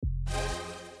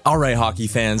All right, hockey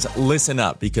fans, listen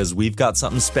up because we've got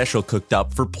something special cooked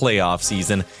up for playoff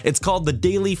season. It's called the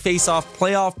Daily Face-Off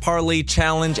Playoff Parlay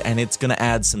Challenge, and it's going to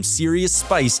add some serious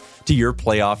spice to your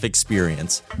playoff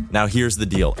experience. Now, here's the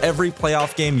deal. Every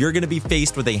playoff game, you're going to be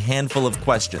faced with a handful of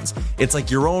questions. It's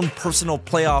like your own personal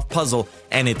playoff puzzle,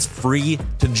 and it's free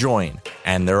to join.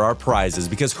 And there are prizes,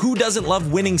 because who doesn't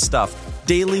love winning stuff?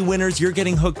 Daily winners, you're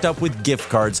getting hooked up with gift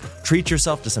cards. Treat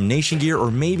yourself to some Nation gear or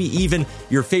maybe even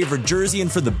your favorite jersey.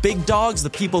 And for the big dogs, the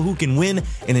people who can win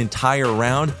an entire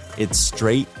round, it's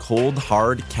straight, cold,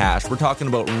 hard cash. We're talking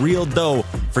about real dough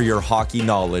for your hockey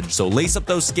knowledge. So lace up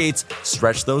those skates,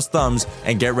 stretch those thumbs,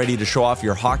 and get ready to show off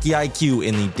your hockey IQ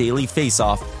in the Daily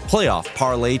Face-Off Playoff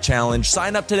Parlay Challenge.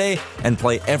 Sign up today and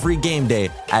play every game day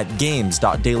at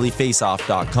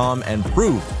games.dailyfaceoff.com and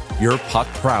prove your puck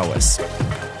prowess.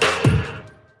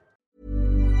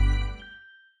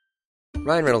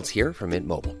 Ryan Reynolds here from Mint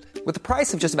Mobile. With the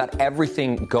price of just about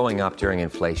everything going up during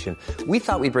inflation, we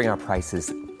thought we'd bring our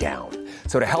prices down.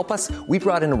 So to help us, we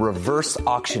brought in a reverse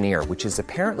auctioneer, which is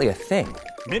apparently a thing.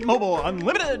 Mint Mobile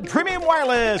Unlimited Premium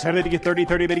Wireless. How to get 30,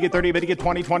 30, bit to get 30, bit to get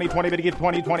 20, 20, 20, bit to get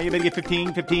 20, 20, bit to get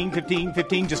 15, 15, 15,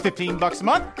 15, just $15 a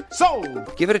month?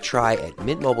 Sold! Give it a try at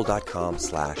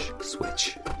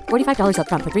mintmobile.com/switch. $45 up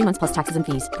front for 3 months plus taxes and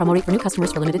fees. Promo rate for new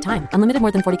customers for limited time. Unlimited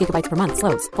more than 40 gigabytes per month.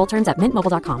 Slows full terms at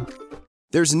mintmobile.com.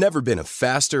 There's never been a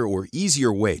faster or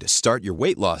easier way to start your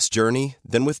weight loss journey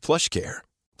than with PlushCare.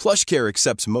 PlushCare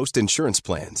accepts most insurance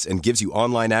plans and gives you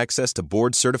online access to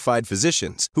board-certified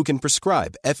physicians who can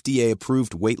prescribe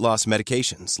FDA-approved weight loss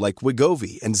medications like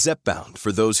Wegovy and Zepbound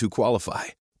for those who qualify.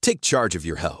 Take charge of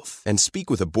your health and speak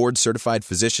with a board-certified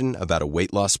physician about a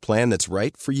weight loss plan that's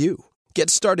right for you. Get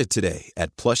started today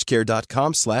at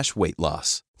plushcare.com/weight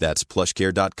loss. That's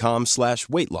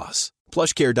plushcare.com/weight loss.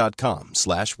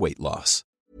 plushcare.com/weight loss.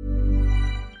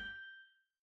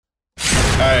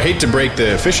 I hate to break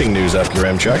the fishing news up,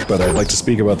 Yaremchuk, but I'd like to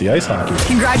speak about the ice hockey.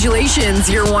 Congratulations,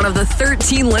 you're one of the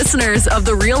 13 listeners of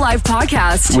the Real Life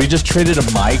Podcast. We just traded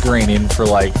a migraine in for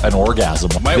like an orgasm.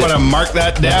 Might want to mark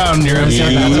that down,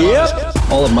 Yaremchuk. Yep.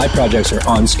 All of my projects are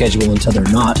on schedule until they're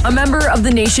not. A member of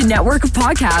the Nation Network of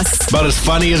Podcasts. About as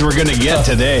funny as we're going to get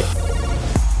today.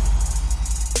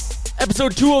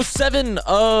 Episode 207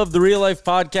 of the Real Life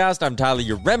Podcast. I'm Tyler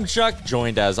Yaremchuk,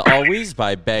 joined as always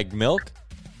by Bagged Milk,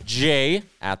 Jay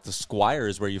at the Squire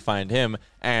is where you find him,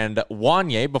 and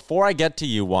Wanye. Before I get to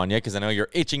you, Wanye, because I know you're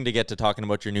itching to get to talking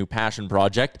about your new passion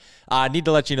project, I need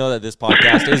to let you know that this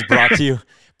podcast is brought to you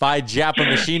by Japa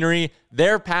Machinery.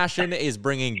 Their passion is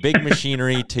bringing big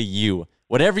machinery to you.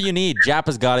 Whatever you need,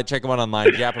 Japa's got it. Check them out online,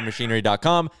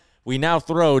 japamachinery.com. We now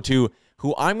throw to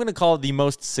who I'm going to call the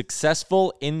most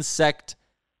successful insect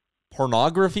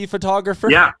pornography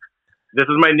photographer. Yeah, this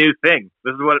is my new thing.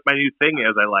 This is what my new thing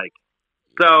is I like.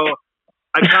 So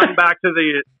I come back to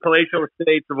the palatial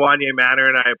estates of Wanye Manor,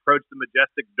 and I approach the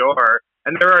majestic door,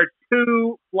 and there are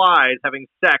two flies having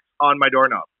sex on my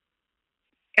doorknob.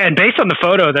 And based on the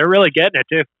photo, they're really getting it,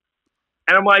 too.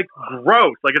 And I'm like,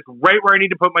 gross. Like, it's right where I need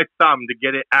to put my thumb to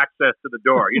get it access to the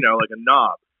door, like a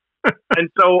knob. And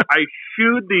so I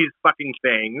shooed these fucking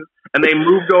things, and they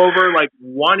moved over like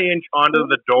 1 inch onto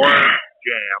the door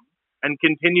jamb and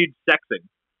continued sexing.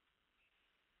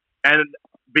 And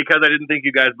because I didn't think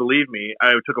you guys believed me,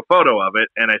 I took a photo of it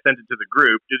and I sent it to the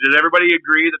group. Did everybody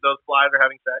agree that those flies are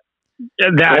having sex?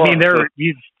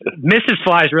 Mrs.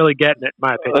 Fly is really getting it, in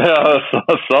my opinion.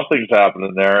 Something's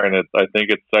happening there, and I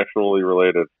think it's sexually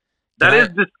related. That is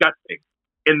disgusting.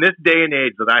 In this day and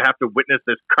age that I have to witness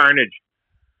this carnage.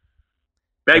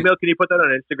 Bag Milk, can you put that on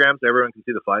Instagram so everyone can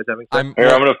see the flies having sex? I'm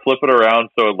going to flip it around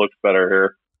so it looks better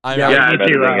here. I need to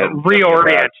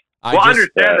reorient.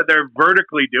 Understand that they're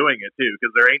vertically doing it too,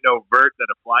 because there ain't no vert that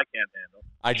a fly can't handle.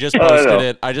 I just posted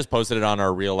it. I just posted it on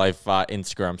our Real Life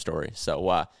Instagram story,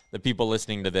 so the people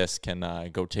listening to this can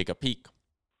go take a peek.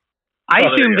 I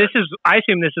assume this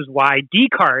is why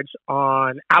D-Cards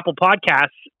on Apple Podcasts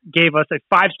gave us a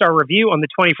 5-star review on the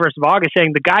 21st of August,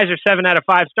 saying the guys are 7 out of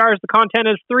 5 stars. The content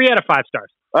is 3 out of 5 stars.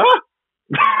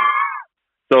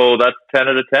 So that's 10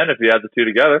 out of 10 if you add the two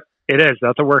together. It is.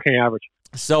 That's a working average.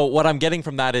 So what I'm getting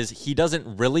from that is he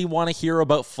doesn't really want to hear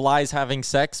about flies having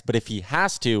sex, but if he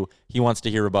has to, he wants to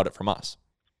hear about it from us.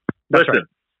 Listen,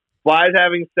 flies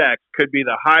having sex could be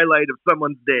the highlight of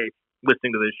someone's day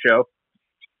listening to this show.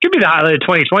 Could be the highlight of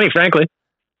 2020, frankly.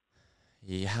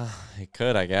 Yeah, it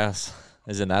could, I guess.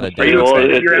 Isn't that a day?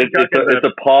 It's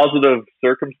a positive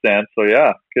circumstance, so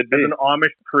yeah, could be. As an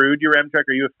Amish prude, Yaremchuk,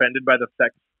 are you offended by the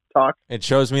sex talk? It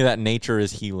shows me that nature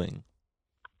is healing.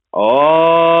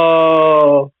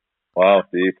 Oh, wow,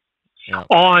 Steve. Yeah.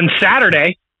 On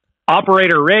Saturday,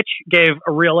 Operator Rich gave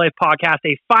a Real Life Podcast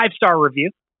a 5-star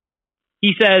review.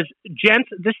 He says, "Gents,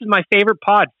 this is my favorite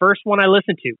pod. First one I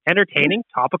listened to. Entertaining,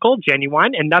 topical,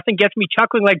 genuine, and nothing gets me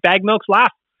chuckling like Bag Milk's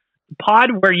laugh. The pod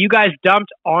where you guys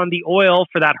dumped on the oil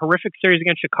for that horrific series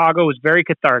against Chicago was very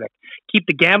cathartic. Keep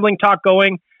the gambling talk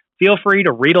going. Feel free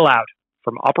to read aloud."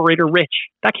 From Operator Rich.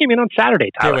 That came in on Saturday,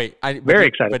 Tyler. Okay, very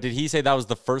excited. But did he say that was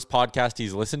the first podcast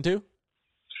he's listened to?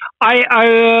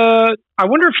 I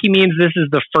wonder if he means this is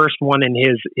the first one in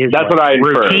his That's what I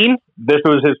routine. Inferred. This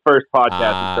was his first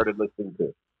podcast he started listening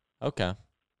to. Okay.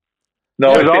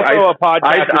 No, there's also a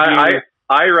podcast.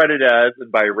 I read it as,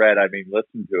 and by read I mean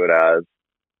listen to it as,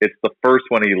 it's the first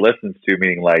one he listens to,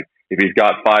 meaning like if he's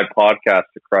got 5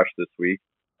 podcasts to crush this week,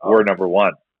 we're number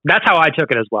 1. That's how I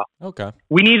took it as well. Okay.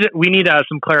 We need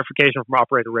some clarification from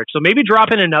Operator Rich. So maybe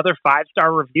drop in another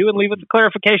 5-star review and leave it the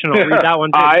clarification. I'll read that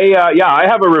one too. I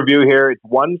have a review here. It's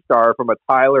 1 star from a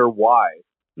Tyler Y.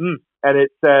 And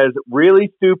it says,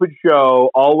 "Really stupid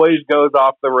show, always goes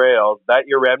off the rails. That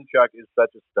your Remchuk is such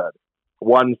a stud."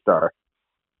 1 star.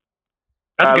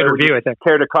 That's a good review, I think.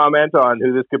 Care to comment on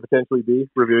who this could potentially be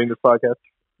reviewing this podcast?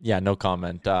 Yeah, no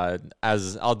comment.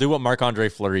 As I'll do what Marc-Andre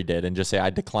Fleury did and just say I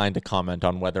decline to comment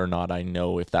on whether or not I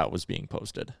know if that was being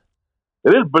posted. It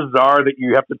is bizarre that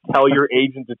you have to tell your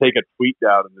agent to take a tweet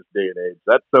down in this day and age.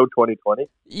 That's so 2020.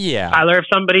 Yeah. Tyler, if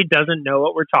somebody doesn't know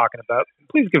what we're talking about,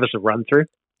 please give us a run through.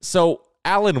 So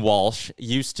Alan Walsh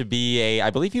used to be I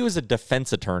believe he was a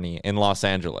defense attorney in Los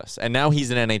Angeles, and now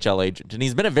he's an NHL agent, and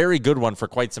he's been a very good one for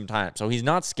quite some time, so he's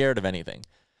not scared of anything.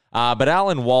 But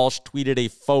Alan Walsh tweeted a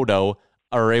photo,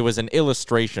 or it was an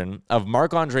illustration of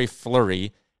Marc-Andre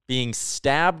Fleury being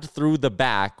stabbed through the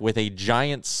back with a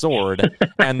giant sword,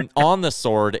 and on the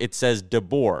sword it says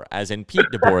DeBoer, as in Pete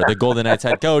DeBoer, the Golden Knights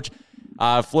head coach.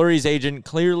 Fleury's agent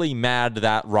clearly mad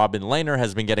that Robin Lehner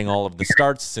has been getting all of the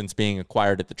starts since being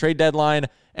acquired at the trade deadline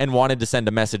and wanted to send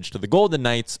a message to the Golden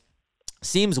Knights.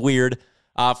 Seems weird.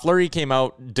 Fleury came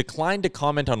out, declined to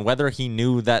comment on whether he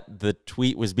knew that the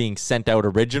tweet was being sent out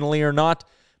originally or not,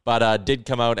 but did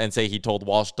come out and say he told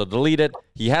Walsh to delete it.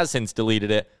 He has since deleted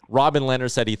it. Robin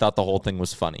Lehner said he thought the whole thing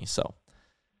was funny. So,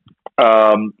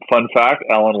 fun fact,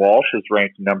 Alan Walsh is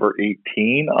ranked number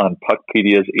 18 on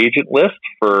Puckpedia's agent list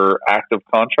for active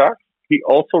contracts. He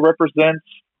also represents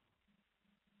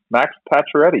Max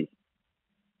Pacioretty.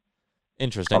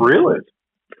 Interesting. Really?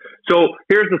 So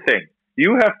here's the thing.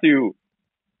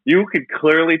 You could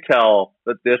clearly tell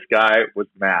that this guy was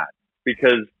mad,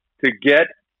 because to get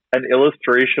an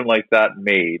illustration like that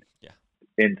made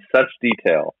in such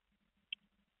detail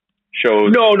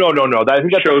shows no.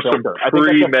 That shows some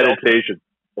premeditation.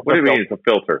 What do you mean it's a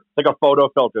filter? It's like a photo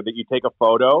filter that you take a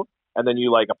photo and then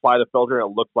you like apply the filter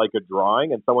and it looks like a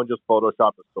drawing, and someone just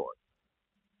photoshopped a sword.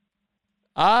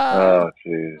 Oh,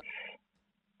 jeez.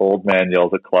 Old man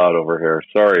yells at cloud over here.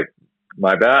 Sorry.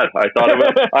 My bad. I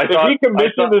thought he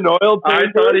commissioned an oil painter?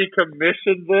 I thought he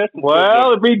commissioned this.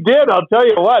 Well, if he did, I'll tell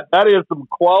you what, that is some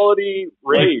quality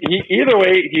rage. Either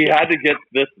way, he had to get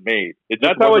this made.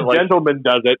 That's how a gentleman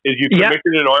does it, is you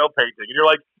commission an oil painting. And you're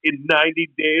like, in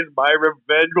 90 days, my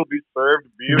revenge will be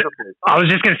served beautifully. I was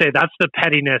just going to say, that's the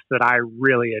pettiness that I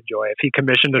really enjoy. If he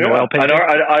commissioned an oil painting.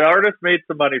 An artist made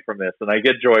some money from this, and I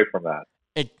get joy from that.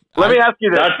 Let me ask you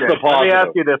this. Let me ask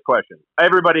you this question.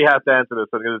 Everybody has to answer this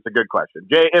because it's a good question.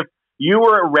 Jay, if you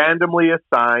were randomly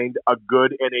assigned a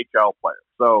good NHL player,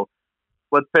 so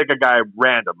let's pick a guy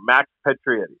random, Max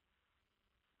Pacioretty,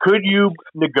 could you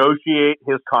negotiate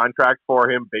his contract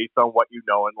for him based on what you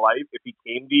know in life? If he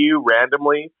came to you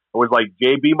randomly and was like,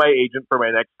 Jay, be my agent for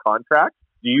my next contract,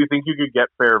 do you think you could get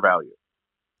fair value?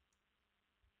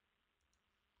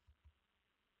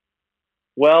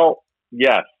 Well,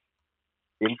 yes.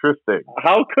 Interesting.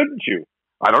 How couldn't you?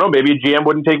 I don't know. Maybe a GM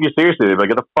wouldn't take you seriously. They'd be like,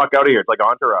 get the fuck out of here. It's like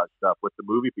Entourage stuff with the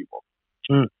movie people.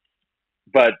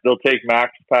 But they'll take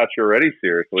Max Pacioretty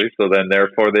seriously, so then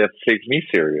therefore they have to take me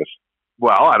serious.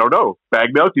 Well, I don't know. Bag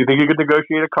Milk, do you think you could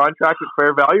negotiate a contract at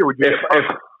fair value? Or would you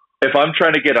if I'm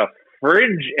trying to get a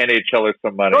fringe NHLer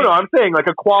some money? No, I'm saying like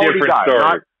a quality guy.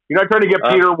 You're not trying to get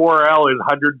Peter Worrell his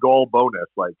 100-goal bonus.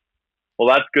 Like, well,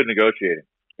 that's good negotiating.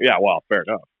 Yeah, well, fair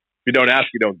enough. If you don't ask,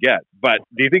 you don't get. But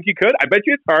do you think you could? I bet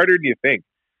you it's harder than you think.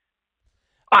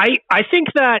 I think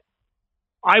that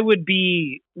I would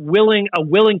be a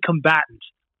willing combatant.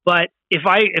 But if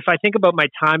I think about my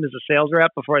time as a sales rep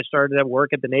before I started at work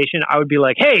at The Nation, I would be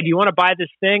like, hey, do you want to buy this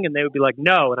thing? And they would be like,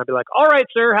 no. And I'd be like, all right,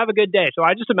 sir, have a good day. So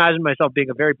I just imagine myself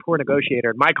being a very poor negotiator.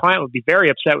 And my client would be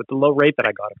very upset with the low rate that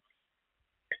I got him.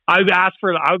 I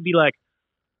would be like,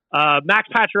 Max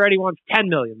Pacioretty wants $10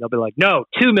 million. They'll be like, no,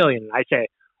 $2 million. And I say,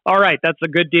 all right, that's a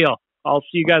good deal. I'll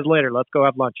see you guys later. Let's go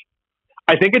have lunch.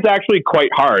 I think it's actually quite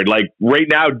hard. Like right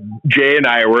now, Jay and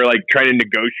I, we're like trying to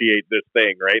negotiate this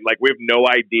thing, right? Like we have no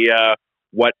idea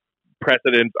what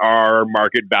precedents are,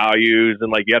 market values,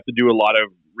 and like you have to do a lot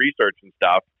of research and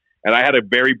stuff. And I had a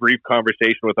very brief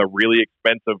conversation with a really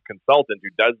expensive consultant who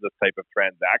does this type of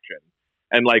transaction.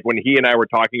 And like when he and I were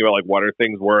talking about like what are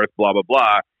things worth, blah, blah,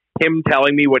 blah, him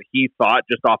telling me what he thought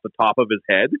just off the top of his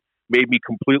head made me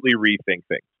completely rethink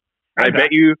things. And I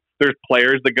bet you there's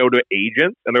players that go to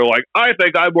agents and they're like, I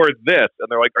think I'm worth this. And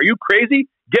they're like, are you crazy?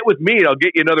 Get with me and I'll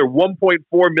get you another $1.4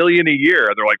 million a year.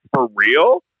 And they're like, for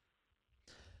real?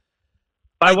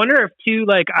 I wonder if too,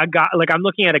 like I'm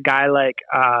looking at a guy like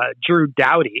Drew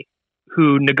Doughty,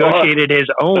 who negotiated his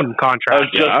own contract. I was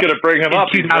just going to bring him up.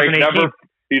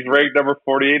 He's ranked number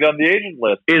 48 on the agent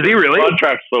list. Is he really? His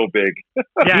contract's so big.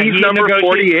 Yeah, he's number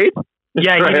 48?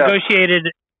 Yeah, he negotiated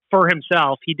for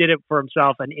himself. He did it for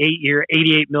himself, an 8-year,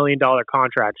 $88 million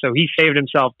contract. So he saved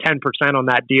himself 10% on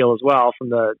that deal as well from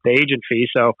the agent fee.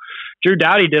 So Drew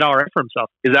Doughty did all right for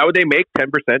himself. Is that what they make, 10%,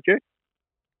 Jay?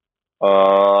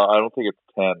 I don't think it's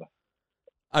 10.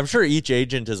 I'm sure each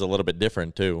agent is a little bit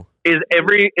different too. Is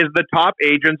the top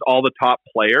agents all the top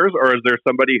players, or is there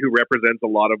somebody who represents a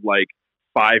lot of like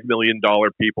 $5 million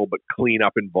people but clean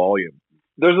up in volume?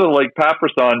 There's Pat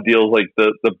Brisson deals like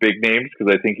the big names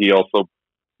because I think he also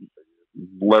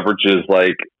leverages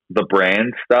like the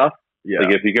brand stuff. Yeah.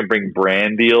 Like if you can bring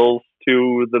brand deals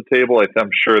to the table, I'm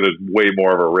sure there's way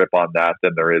more of a rip on that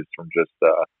than there is from just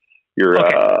your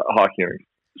hockey earnings.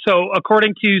 So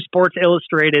according to Sports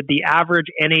Illustrated, the average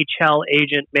NHL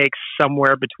agent makes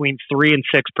somewhere between 3 and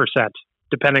 6%,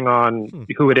 depending on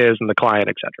who it is and the client,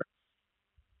 etc.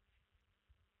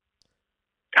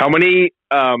 How many is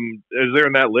there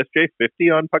in that list, Jay? 50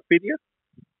 on Puckpedia?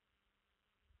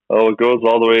 Oh, it goes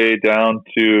all the way down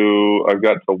to, I've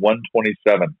got to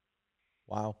 127.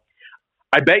 Wow.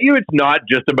 I bet you it's not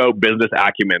just about business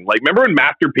acumen. Like, remember when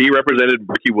Master P represented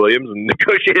Ricky Williams and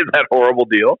negotiated that horrible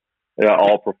deal? Yeah,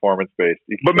 all performance-based.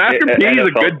 But Master P is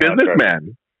a good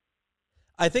businessman.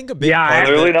 I think a big part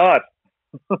clearly not.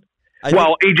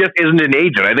 Well, he just isn't an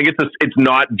agent. I think it's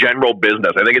not general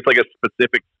business. I think it's like a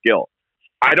specific skill.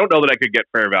 I don't know that I could get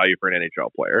fair value for an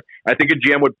NHL player. I think a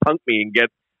GM would punk me and get,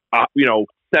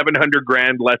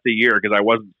 $700,000 less a year because I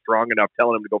wasn't strong enough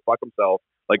telling him to go fuck himself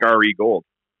like R.E. Gold.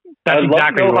 That's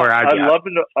exactly where I'd love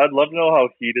to know how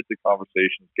heated the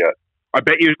conversations get. I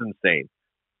bet you it's insane.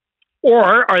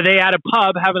 Or are they at a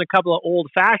pub having a couple of old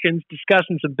fashions,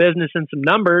 discussing some business and some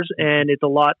numbers, and it's a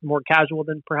lot more casual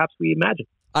than perhaps we imagine?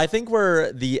 I think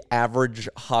we're the average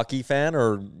hockey fan,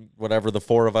 or whatever the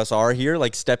four of us are here,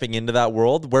 like stepping into that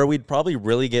world. Where we'd probably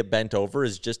really get bent over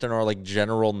is just in our like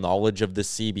general knowledge of the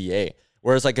CBA.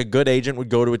 Whereas like a good agent would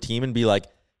go to a team and be like,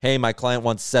 hey, my client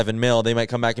wants $7 million. They might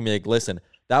come back and be like, listen,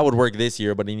 that would work this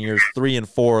year, but in years 3 and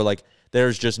 4, like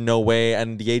there's just no way.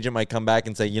 And the agent might come back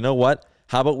and say, you know what?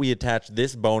 How about we attach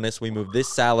this bonus? We move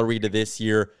this salary to this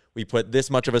year. We put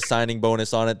this much of a signing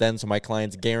bonus on it then, so my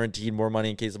client's guaranteed more money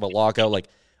in case of a lockout. Like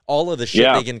all of the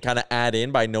shit they can kind of add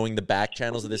in by knowing the back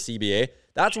channels of the CBA.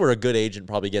 That's where a good agent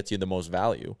probably gets you the most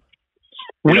value.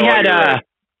 We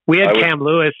had Cam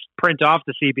Lewis print off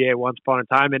the CBA once upon a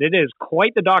time, and it is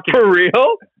quite the document. For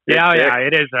real? Yeah,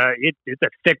 it is. It's a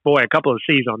thick boy. A couple of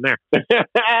C's on there.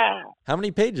 How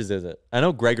many pages is it? I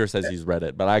know Gregor says he's read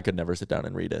it, but I could never sit down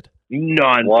and read it.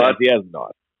 Nonsense. What? He has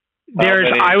not.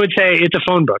 I would say it's a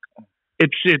phone book.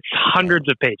 It's hundreds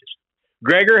of pages.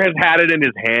 Gregor has had it in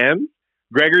his hand.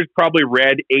 Gregor's probably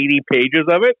read 80 pages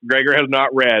of it. Gregor has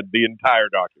not read the entire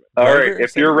document. All right,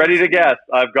 if you're ready to guess,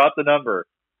 I've got the number.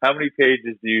 How many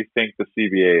pages do you think the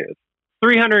CBA is?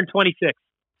 326.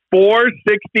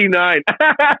 469.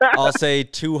 I'll say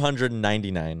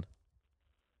 299.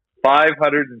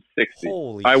 560.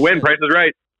 Holy I win. shit. Price is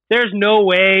right. There's no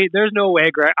way,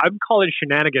 Greg. I'm calling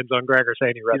shenanigans on Gregor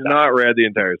saying he read He's that. not read the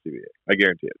entire CBA. I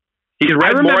guarantee it. He's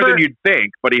read more than you'd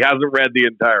think, but he hasn't read the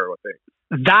entire thing.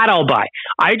 That I'll buy.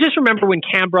 I just remember when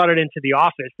Cam brought it into the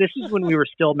office. This is when we were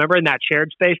still, remember, in that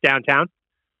shared space downtown?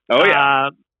 Oh,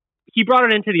 yeah. He brought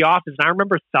it into the office, and I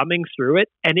remember thumbing through it,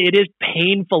 and it is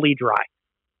painfully dry.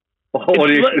 And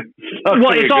it's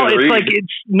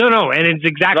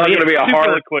exactly. It's not going to be a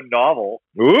Harlequin novel.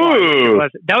 Ooh,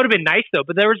 that would have been nice though.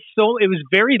 But it was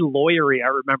very lawyery. I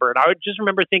remember, and I would just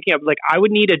remember thinking, I was like, I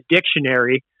would need a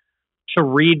dictionary to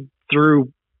read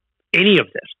through any of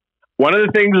this. One of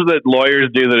the things that lawyers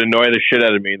do that annoy the shit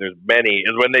out of me, there's many,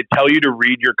 is when they tell you to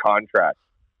read your contract.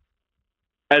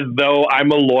 As though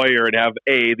I'm a lawyer and have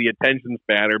A, the attention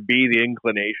span, or B, the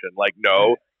inclination. Like,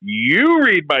 no, you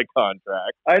read my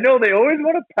contract. I know they always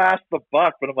want to pass the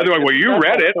buck, but I'm like, well, you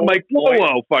read it. I'm like,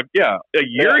 whoa, fuck yeah.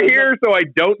 You're here, so I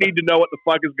don't need to know what the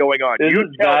fuck is going on.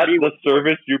 Isn't that the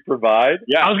service you provide?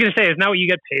 Yeah. I was going to say, isn't that what you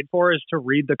get paid for, is to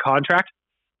read the contract?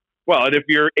 Well, and if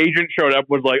your agent showed up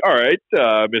was like, all right,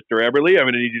 Mr. Eberle, I'm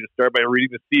going to need you to start by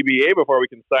reading the CBA before we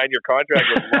can sign your contract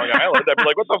with Long Island, I'd be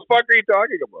like, what the fuck are you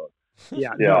talking about?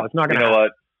 Yeah, no, it's not going to happen.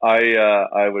 You know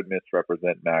what? I would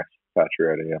misrepresent Max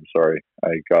Pacioretty. I'm sorry. I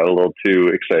got a little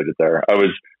too excited there. I was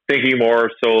thinking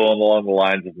more so along the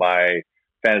lines of my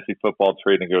fantasy football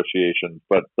trade negotiations,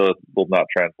 but those will not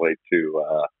translate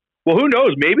to... Well, who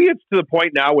knows? Maybe it's to the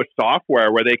point now with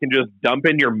software where they can just dump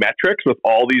in your metrics with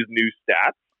all these new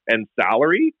stats and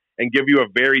salary and give you a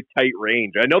very tight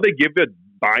range. I know they give a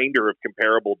binder of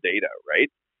comparable data,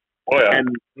 right? Oh, yeah. And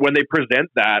when they present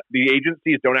that, the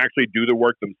agencies don't actually do the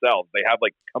work themselves. They have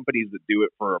like companies that do it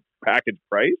for a package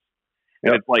price.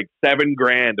 And it's like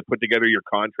 $7,000 to put together your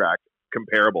contract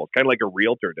comparable. It's kind of like a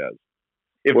realtor does.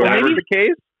 If that's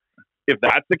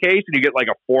the case and you get like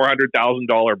a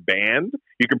 $400,000 band,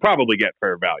 you can probably get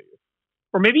fair value.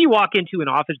 Or maybe you walk into an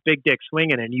office big dick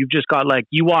swinging and you've just got like,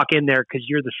 you walk in there because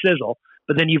you're the sizzle,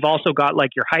 but then you've also got like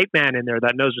your hype man in there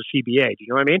that knows the CBA. Do you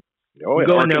know what I mean? Oh, you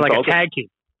go in there like a tag team.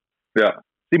 Yeah.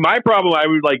 See, my problem,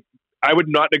 I would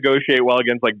not negotiate well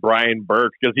against like Brian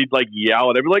Burke because he'd like yell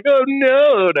and I'd be like, oh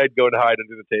no, and I'd go and hide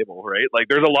under the table, right? Like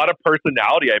there's a lot of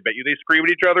personality. I bet you they scream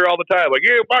at each other all the time. Like,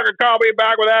 you fucking call me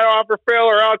back with that offer, Phil,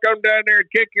 or I'll come down there and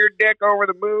kick your dick over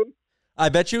the moon. I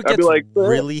bet you it gets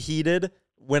really heated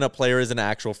when a player is an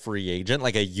actual free agent,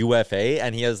 like a UFA,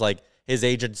 and he has like his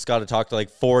agent's got to talk to like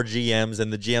 4 GMs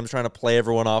and the GM's trying to play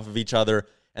everyone off of each other.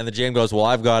 And the GM goes, well,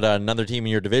 I've got another team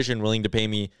in your division willing to pay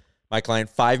me, my client,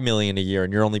 $5 million a year,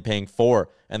 and you're only paying $4 million.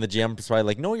 And the GM is probably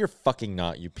like, no, you're fucking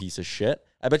not, you piece of shit.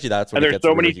 I bet you that's what. And there's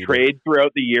so many trades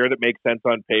throughout the year that make sense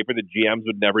on paper that GMs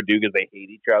would never do because they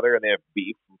hate each other and they have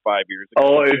beef from 5 years ago.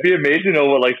 Oh, it'd be amazing to know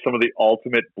what like some of the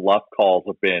ultimate bluff calls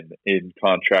have been in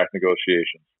contract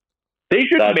negotiations. They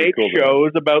should make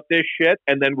shows about this shit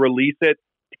and then release it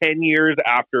 10 years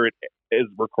after it is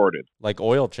recorded. Like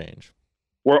Oil Change.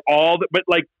 But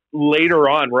like later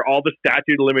on, where all the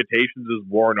statute of limitations is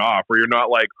worn off, where you're not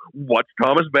like, what's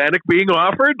Thomas Vanek being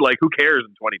offered? Like, who cares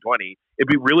in 2020? It'd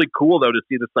be really cool, though, to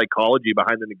see the psychology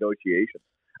behind the negotiations.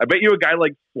 I bet you a guy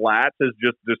like Slats has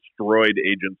just destroyed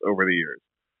agents over the years.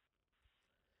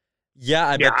 Yeah,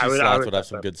 I bet you Slats would have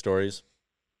some good stories.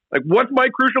 Like, what's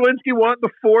Mike Krushelinski want in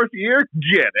the 4th year?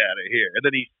 Get out of here. And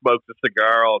then he smokes a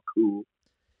cigar all cool.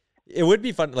 It would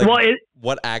be fun, like,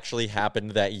 what actually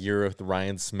happened that year with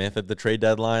Ryan Smith at the trade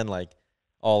deadline, like,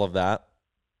 all of that.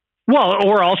 Well,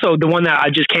 or also the one that I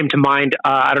just came to mind,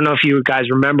 I don't know if you guys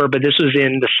remember, but this was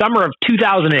in the summer of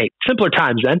 2008. Simpler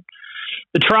times then.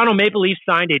 The Toronto Maple Leafs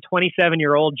signed a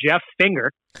 27-year-old Jeff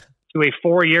Finger to a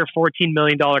 4-year, $14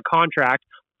 million contract.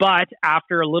 But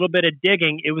after a little bit of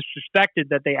digging, it was suspected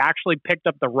that they actually picked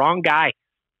up the wrong guy.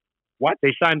 What?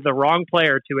 They signed the wrong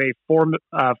player to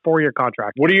a 4-year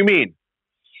contract. What do you mean?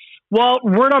 Well,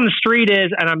 word on the street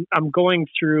is, and I'm pulling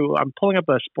up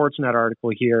a Sportsnet article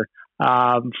here.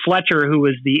 Fletcher, who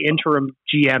was the interim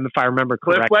GM, if I remember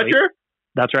correctly. Cliff Fletcher?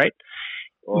 That's right.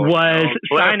 Was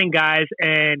signing guys,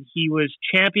 and he was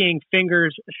championing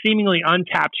Finger's seemingly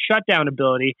untapped shutdown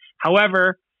ability.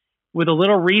 However, with a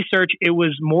little research, it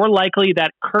was more likely that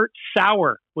Kurt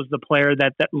Sauer was the player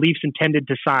that Leafs intended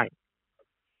to sign.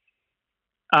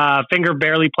 Finger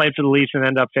barely played for the Leafs and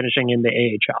ended up finishing in the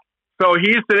AHL. So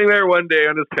he's sitting there one day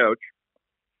on his couch.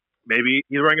 Maybe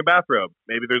he's wearing a bathrobe.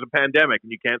 Maybe there's a pandemic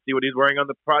and you can't see what he's wearing on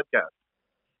the podcast.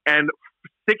 And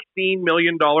 $16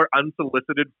 million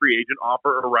unsolicited free agent offer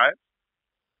arrives?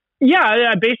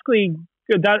 Yeah, basically,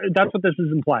 that's what this is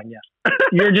implying, yes.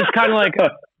 You're just kind of like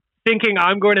thinking,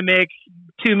 I'm going to make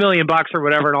 $2 million or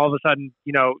whatever, and all of a sudden,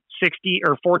 60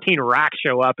 or 14 racks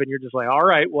show up, and you're just like, all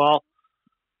right, well.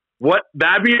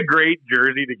 That'd be a great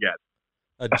jersey to get.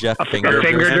 A Jeff Finger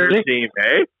jersey? Team,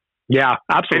 eh? Yeah,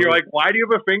 absolutely. And you're like, why do you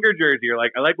have a Finger jersey? You're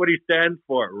like, I like what he stands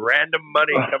for. Random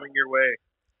money coming your way.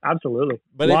 Absolutely.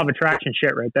 But law of attraction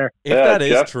shit right there. If that is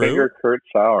Jeff true. Finger, Kurt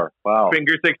Sauer. Wow.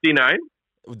 Finger 69?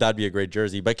 That'd be a great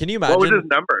jersey. But can you imagine? What was his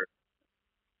number?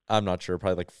 I'm not sure.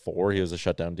 Probably like 4. He was a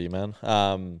shutdown D-man.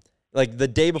 Like the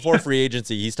day before free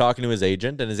agency, he's talking to his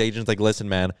agent, and his agent's like, listen,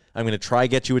 man, I'm going to try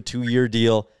get you a 2-year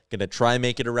deal. Going to try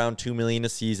make it around $2 million a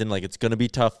season. Like, it's going to be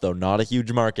tough, though. Not a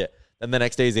huge market. Then the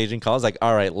next day, his agent calls, like,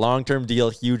 all right, long-term deal,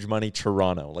 huge money,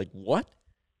 Toronto. Like, what?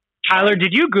 Tyler, did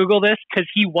you Google this? Because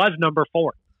he was number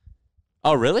 4.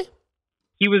 Oh, really?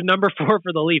 He was number 4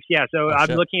 for the Leafs. Yeah, so I'm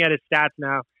looking at his stats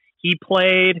now. He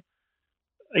played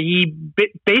He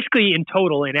basically, in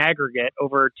total, in aggregate,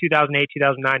 over 2008,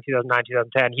 2009, 2009,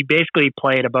 2010, he basically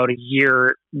played about a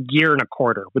year and a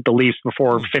quarter with the Leafs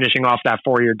before finishing off that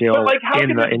 4-year deal. But how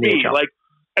can it be? NHL.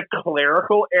 A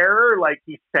clerical error?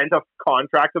 He sent a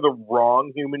contract to the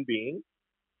wrong human being?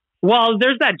 Well,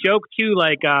 there's that joke too.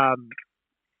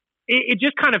 It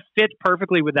just kind of fits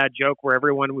perfectly with that joke where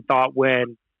everyone thought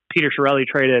when Peter Chiarelli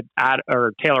traded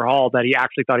Taylor Hall that he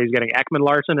actually thought he was getting Ekman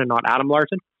Larsson and not Adam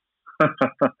Larsson.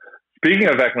 Speaking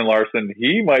of Ekman Larsson,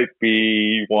 he might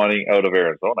be wanting out of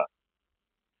Arizona.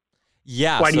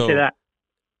 Yeah. Why do you say that?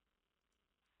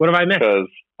 What have I missed? Because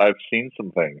I've seen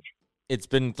some things. It's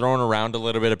been thrown around a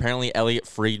little bit. Apparently, Elliot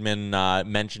Friedman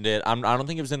mentioned it. I don't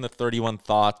think it was in the 31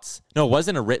 Thoughts. No, it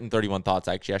wasn't a written 31 Thoughts,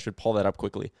 actually. I should pull that up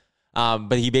quickly.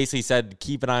 But he basically said,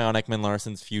 keep an eye on Ekman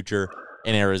Larsson's future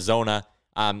in Arizona.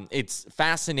 It's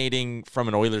fascinating from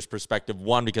an Oilers perspective.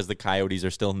 One, because the Coyotes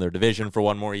are still in their division for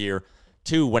one more year.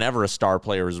 Two, whenever a star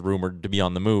player is rumored to be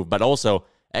on the move. But also,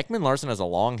 Ekman Larsson has a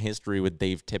long history with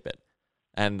Dave Tippett.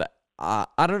 And I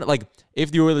don't know, if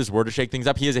the Oilers were to shake things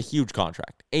up, he has a huge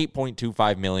contract,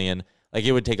 $8.25 million.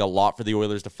 It would take a lot for the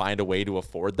Oilers to find a way to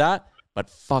afford that. But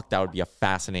fuck, that would be a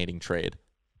fascinating trade.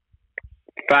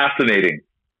 Fascinating.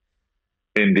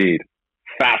 Indeed.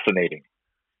 Fascinating.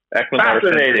 Ekman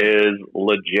Larsson is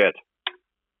legit.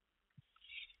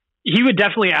 He would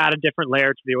definitely add a different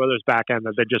layer to the Oilers' back end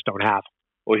that they just don't have.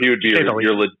 Well, he would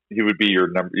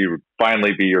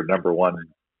finally be your number one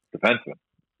defenseman.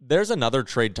 There's another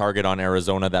trade target on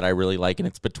Arizona that I really like, and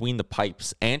it's between the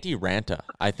pipes. Antti Ranta,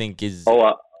 I think, is...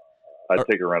 I'd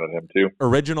take a run at him, too.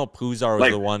 Original Puzar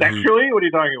was the one sexually? What are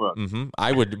you talking about? Mm-hmm.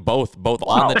 I would both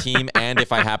on the team and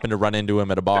if I happen to run into him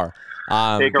at a bar.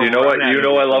 You know what?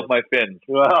 I love my Finns.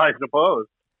 Well, I suppose.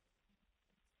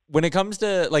 When it comes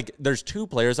to, there's two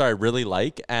players I really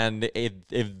like, and if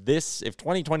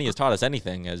 2020 has taught us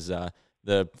anything, as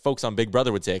the folks on Big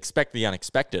Brother would say, expect the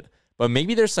unexpected. But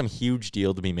maybe there's some huge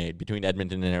deal to be made between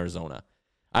Edmonton and Arizona.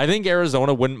 I think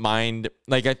Arizona wouldn't mind,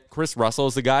 Chris Russell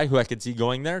is the guy who I could see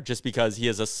going there just because he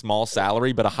has a small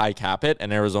salary but a high cap hit,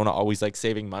 and Arizona always likes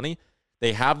saving money.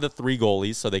 They have the 3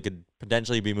 goalies, so they could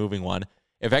potentially be moving one.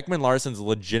 If Ekman Larsson's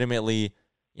legitimately,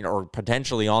 or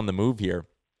potentially on the move here,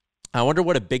 I wonder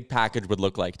what a big package would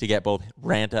look like to get both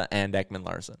Ranta and Ekman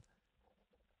Larsson.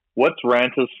 What's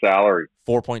Ranta's salary?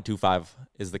 4.25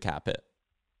 is the cap hit.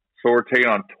 So we're taking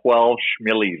on 12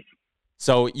 schmillies.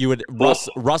 So you would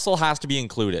Russell has to be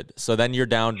included. So then you're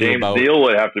down to James Neal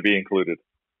would have to be included.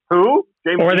 Who?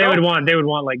 They would want Nuge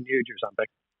or something.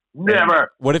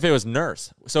 Never. What if it was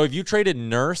Nurse? So if you traded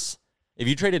Nurse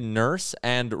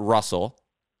and Russell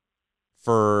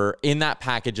for in that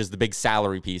package as the big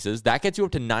salary pieces, that gets you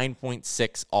up to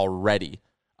 9.6 already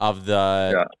of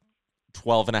the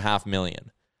 12.5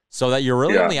 million. So that you're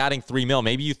really only adding $3 million.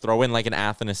 Maybe you throw in an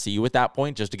Athanasiou at that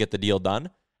point just to get the deal done.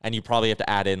 And you probably have to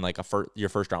add in your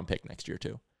first round pick next year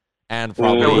too. And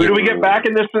probably who do we get back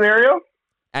in this scenario?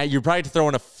 And you're probably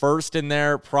throwing a first in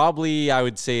there. Probably I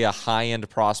would say a high end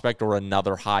prospect or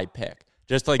another high pick.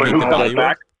 Just to make the value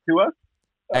back to us.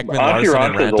 Ekman Larsson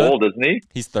and Ranta. Old, isn't he?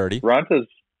 He's 30. Ranta's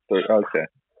 30. Okay.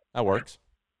 That works.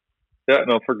 Yeah,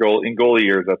 no, for goalie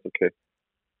years, that's okay.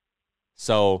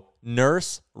 So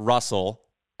Nurse, Russell,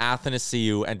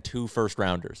 Athanasiou, and 2 first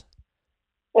rounders.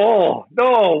 Oh,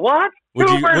 no, what?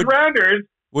 Two first rounders?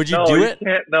 Would you do it?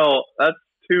 No, that's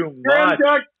too much.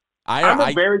 I'm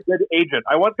a very good agent.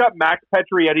 I once got Max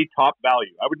Pacioretty top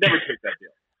value. I would never take that deal.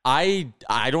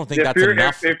 I don't think that's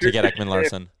enough to get Ekman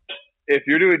Larsson. If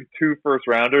you're doing 2 first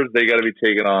rounders, they got to be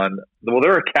taking on. Well,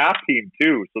 they're a cap team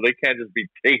too, so they can't just be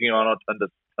taking on a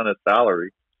ton of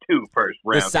salary. 2 first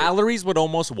rounders. The salaries would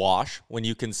almost wash when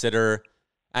you consider.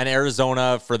 And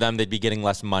Arizona, for them, they'd be getting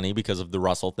less money because of the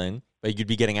Russell thing. But you'd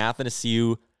be getting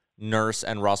Athanasiou, Nurse,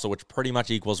 and Russell, which pretty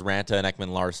much equals Ranta and Ekman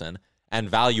Larsson. And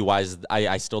value-wise,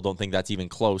 I still don't think that's even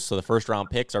close. So the first-round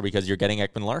picks are because you're getting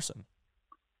Ekman Larsson.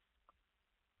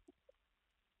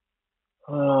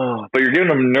 Oh, but you're giving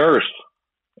them Nurse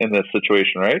in this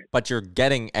situation, right? But you're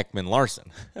getting Ekman Larsson.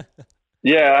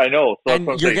 Yeah, I know. So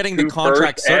and you're getting the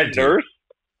contract certainty. And Nurse?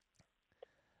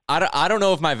 I don't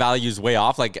know if my value's way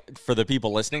off. For the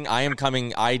people listening,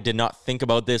 I did not think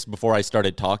about this before I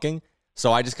started talking.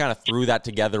 So I just kind of threw that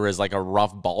together as a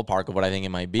rough ballpark of what I think it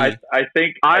might be. I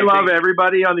think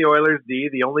everybody on the Oilers D.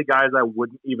 The only guys I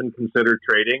wouldn't even consider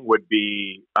trading would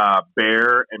be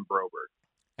Bear and Broberg.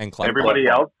 And Clem. Everybody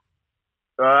else,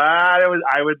 I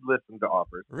would listen to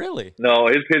offers. Really? No,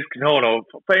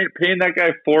 paying that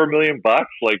guy $4 million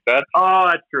like that. Oh,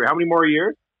 that's true. How many more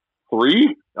years?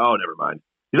 3? Oh, never mind.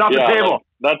 He's off the table.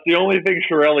 That's the only thing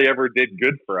Chiarelli ever did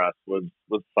good for us was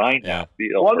sign that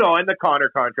deal. Well, no, and the Connor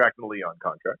contract and the Leon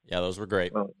contract. Yeah, those were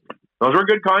great. Those were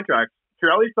good contracts.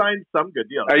 Chiarelli signed some good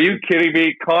deals. Are you kidding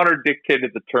me? Connor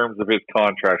dictated the terms of his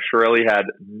contract. Chiarelli had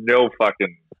no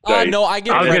fucking dice. No, I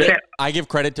give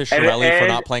credit to Chiarelli for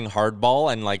not playing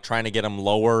hardball and like trying to get him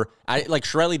lower.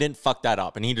 Chiarelli didn't fuck that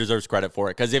up, and he deserves credit for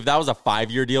it. Because if that was a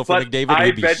 5-year deal for McDavid,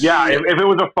 he'd be if it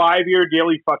was a 5-year deal,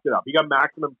 he fucked it up. He got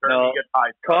maximum term. No, he gets high.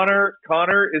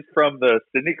 Connor is from the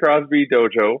Sidney Crosby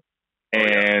dojo,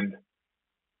 and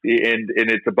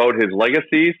it's about his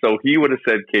legacy. So he would have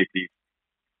said, KP,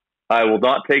 I will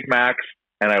not take max,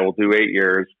 and I will do 8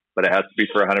 years, but it has to be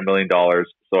for $100 million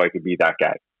so I could be that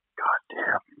guy. God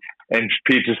damn. And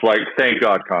Pete's just like, thank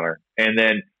God, Connor. And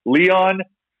then Leon,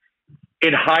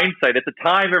 in hindsight, at the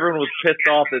time, everyone was pissed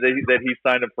off that he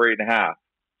signed up for 8.5.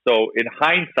 So in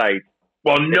hindsight,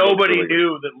 well, nobody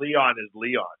knew that Leon is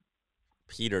Leon.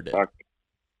 Peter did.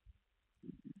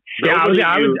 Yeah,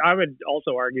 I would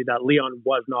also argue that Leon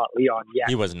was not Leon yet.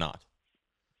 He was not.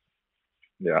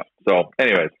 Yeah. So,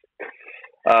 anyways,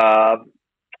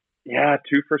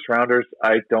 2 first rounders.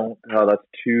 That's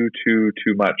too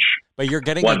much. But you're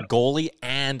getting a goalie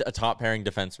and a top pairing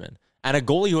defenseman, and a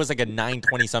goalie who has like a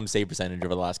 920 some save percentage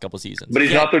over the last couple seasons. But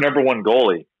he's not their number one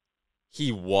goalie.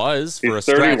 He was for a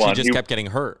stretch. He just kept getting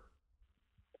hurt.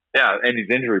 Yeah, and he's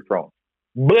injury prone.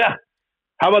 Blah.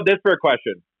 How about this for a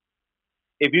question?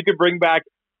 If you could bring back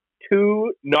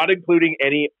 2, not including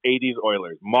any 80s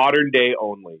Oilers, modern day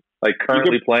only, like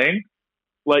currently playing.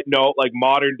 Like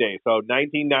modern day, so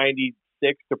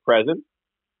 1996 to present.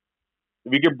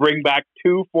 If you could bring back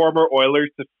 2 former Oilers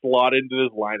to slot into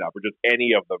this lineup, or just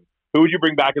any of them, who would you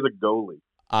bring back as a goalie?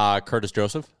 Curtis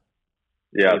Joseph.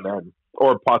 Yeah,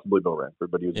 or possibly Bill Ranford,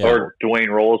 but he was or Dwayne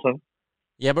Rollison.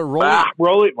 Yeah, but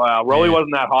Rolly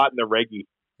wasn't that hot in the reggie.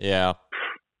 Yeah,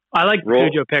 I like the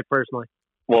Cujo pick personally.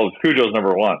 Well, Cujo's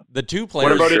number one. The 2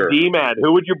 players. What about a D-man?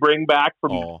 Who would you bring back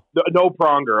from? No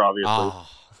Pronger,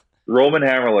 obviously. Roman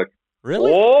Hamrlik.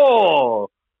 Really? Oh.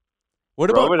 What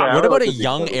about a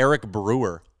young Eric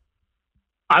Brewer?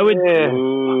 I would.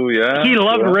 Yeah. He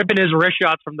loved ripping his wrist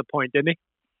shots from the point, didn't he?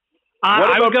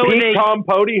 I would go with Tom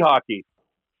Pody hockey.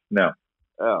 No.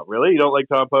 Oh, really? You don't like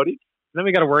Tom Pody? Then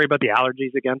we got to worry about the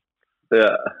allergies again.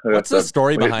 Yeah. What's the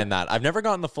story behind that? I've never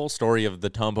gotten the full story of the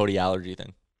Tom Pody allergy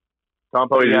thing. Tom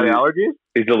Pody had allergies?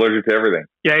 He's allergic to everything.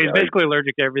 Yeah, he's basically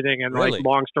allergic to everything. And really?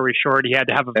 long story short, he had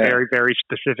to have a very, very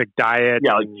specific diet.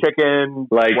 Yeah, like chicken,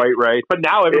 like white rice. But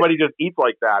now everybody just eats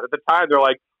like that. At the time, they're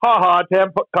like, ha,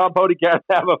 Tom Pody can't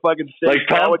have a fucking steak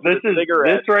sandwich with a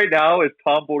cigarette. This right now is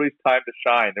Tom Pody's time to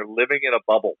shine. They're living in a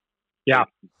bubble. Yeah.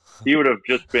 He would have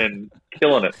just been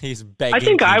killing it. He's begging. I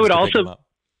think I would also...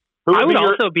 I would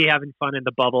also be having fun in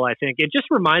the bubble, I think. It just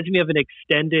reminds me of an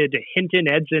extended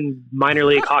Hinton-Edson minor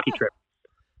league hockey trip.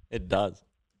 It does.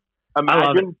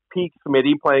 Imagine Pete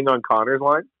Smitty playing on Connor's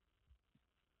line.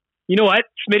 You know what?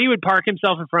 Smitty would park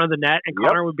himself in front of the net, and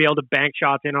Connor would be able to bank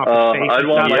shots in off his face. I'd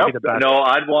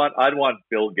want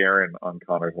Bill Guerin on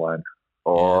Connor's line.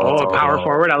 Power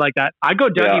forward. I like that. I'd go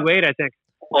Dougie Wade, I think.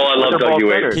 Oh, I love Dougie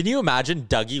Wade. Can you imagine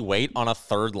Dougie Wade on a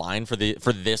third line for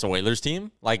this Oilers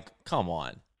team? Like, come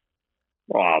on.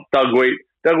 Oh, Doug Wade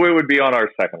would be on our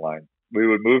second line. We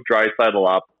would move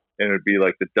Draisaitl up, and it would be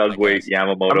like the Doug Wade,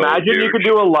 Yamamoto. Imagine you could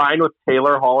do a line with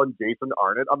Taylor Hall and Jason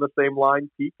Arnott on the same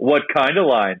line, Pete. What kind of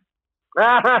line? Do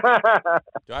I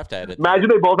have to edit? Imagine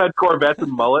they both had Corvettes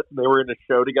and mullets, and they were in a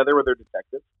show together with their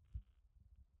detectives.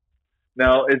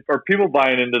 Now, are people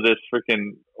buying into this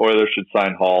freaking Oilers should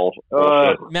sign Hall?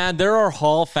 Man, there are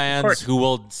Hall fans who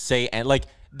will say, and like,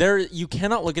 you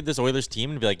cannot look at this Oilers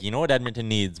team and be like, you know what Edmonton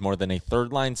needs more than a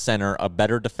third-line center, a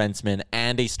better defenseman,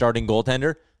 and a starting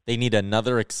goaltender? They need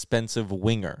another expensive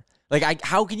winger. Like,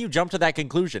 how can you jump to that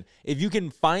conclusion? If you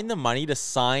can find the money to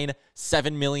sign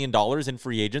 $7 million in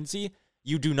free agency,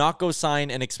 you do not go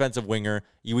sign an expensive winger.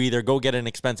 You either go get an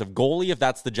expensive goalie if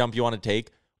that's the jump you want to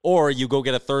take, or you go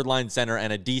get a third-line center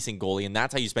and a decent goalie, and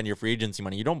that's how you spend your free agency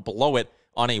money. You don't blow it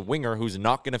on a winger who's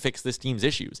not going to fix this team's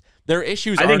issues. Their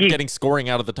issues aren't getting scoring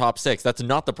out of the top 6. That's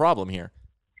not the problem here.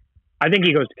 I think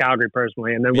he goes to Calgary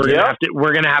personally, and then we're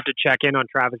gonna have to check in on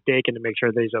Travis Dakin to make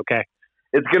sure that he's okay.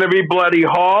 It's gonna be bloody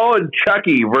Hall and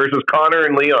Chucky versus Connor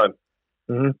and Leon.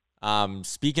 Mm-hmm.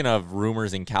 Speaking of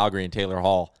rumors in Calgary and Taylor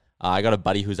Hall, I got a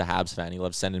buddy who's a Habs fan. He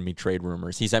loves sending me trade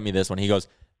rumors. He sent me this one. He goes,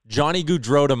 Johnny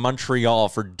Gaudreau to Montreal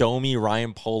for Domi,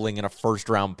 Ryan Poehling, and a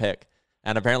first-round pick.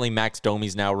 And apparently Max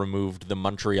Domi's now removed the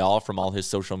Montreal from all his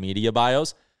social media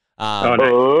bios. I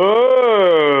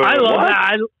love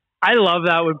that. I love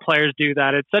that when players do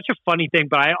that. It's such a funny thing,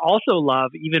 but I also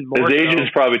love even more. His agent's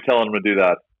probably telling him to do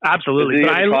that. Absolutely.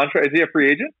 Is he a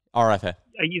free agent? RFA.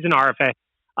 He's an RFA.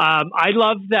 I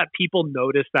love that people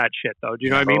notice that shit, though. Do you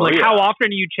know what I mean? How often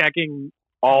are you checking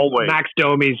always Max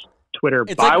Domi's Twitter?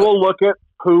 I will look at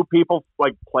who people,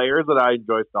 like players that I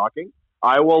enjoy stalking.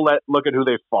 I will look at who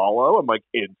they follow. I'm like,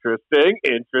 interesting.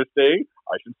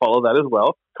 I should follow that as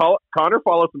well. Connor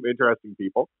follows some interesting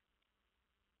people.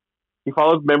 He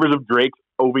follows members of Drake's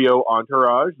OVO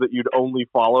entourage that you'd only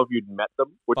follow if you'd met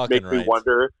them, which makes me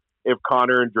wonder if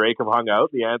Connor and Drake have hung out.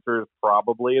 The answer is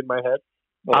probably in my head.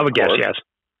 Well, I would guess yes.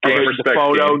 The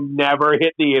photo never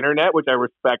hit the internet, which I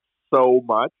respect so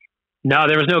much. No,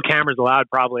 there was no cameras allowed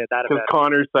probably at that event. Because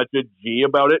Connor's such a G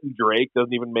about it, and Drake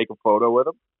doesn't even make a photo with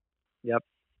him. Yep.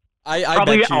 I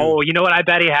probably. bet you. Oh, you know what? I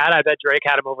bet he had. I bet Drake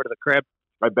had him over to the crib.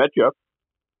 I bet you.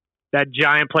 That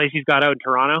giant place he's got out in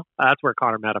Toronto. That's where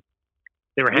Connor met him.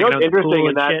 They were hanging out. Interesting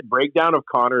in that shit. breakdown of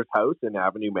Connor's house in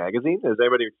Avenue Magazine. Has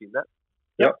anybody ever seen that?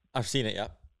 Yep, I've seen it.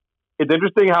 Yep. It's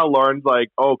interesting how Lauren's like,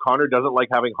 oh, Connor doesn't like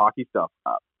having hockey stuff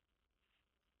up.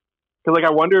 Because, like,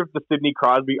 I wonder if the Sidney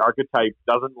Crosby archetype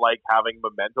doesn't like having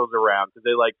mementos around. Because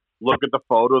they, like, look at the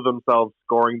photo of themselves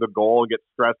scoring the goal and get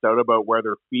stressed out about where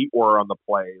their feet were on the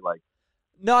play. Like,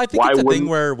 no, I think it's a thing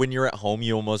where when you're at home,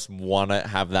 you almost want to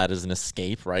have that as an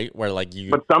escape, right? Where, like, you...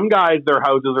 But some guys, their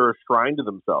houses are a shrine to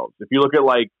themselves. If you look at,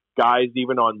 like, guys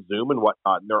even on Zoom and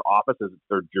whatnot, in their offices, it's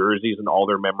their jerseys and all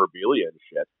their memorabilia and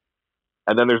shit.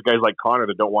 And then there's guys like Connor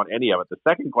that don't want any of it. The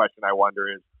second question I wonder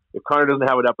is, if Connor doesn't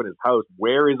have it up in his house,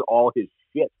 where is all his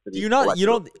shit?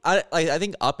 I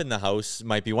think up in the house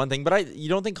might be one thing, but you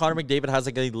don't think Connor McDavid has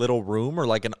like a little room or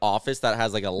like an office that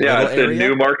has like a little area? Yeah, it's in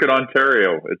Newmarket,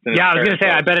 Ontario. I was going to say,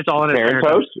 I bet it's all in his parents'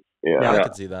 house. Yeah, I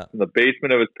can see that. In the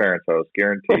basement of his parents' house,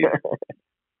 guaranteed.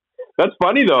 That's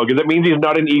funny, though, because it means he's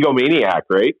not an egomaniac,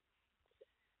 right?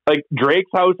 Like, Drake's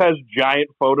house has giant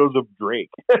photos of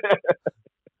Drake.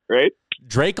 Right?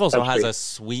 Drake also has a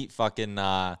sweet fucking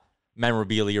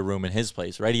memorabilia room in his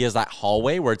place, right? He has that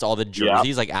hallway where it's all the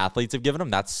jerseys like athletes have given him.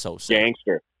 That's so sick.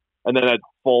 Gangster. And then a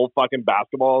full fucking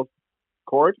basketball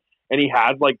court. And he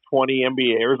has like 20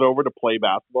 NBAers over to play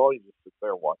basketball. He just sits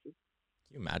there and watches.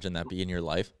 Can you imagine that being your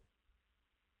life?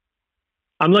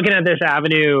 I'm looking at this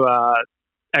Avenue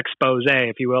expose,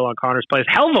 if you will, on Connor's place.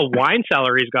 Hell of a wine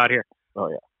cellar he's got here. Oh,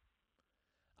 yeah.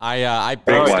 I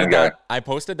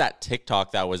posted that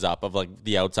TikTok that was up of like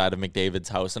the outside of McDavid's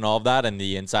house and all of that, and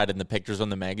the inside and the pictures on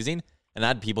the magazine, and I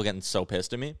had people getting so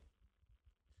pissed at me.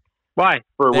 Why?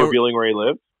 For revealing where he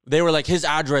lives? They were like, his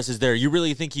address is there. You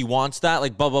really think he wants that?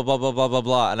 Like, blah, blah, blah, blah, blah, blah,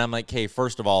 blah. And I'm like, hey,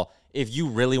 first of all, if you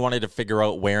really wanted to figure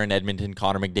out where in Edmonton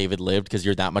Connor McDavid lived because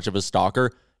you're that much of a stalker,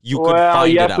 you could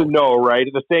find it out. Yes and no, right?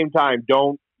 At the same time,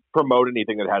 don't promote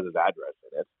anything that has his address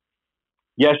in it.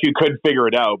 Yes, you could figure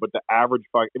it out, but the average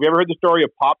fuck... Have you ever heard the story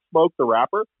of Pop Smoke, the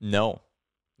rapper? No.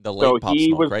 The late Pop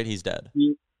Smoke, right? He's dead.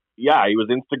 He was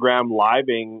Instagram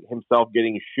living himself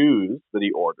getting shoes that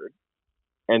he ordered.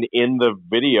 And in the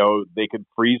video, they could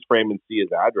freeze frame and see his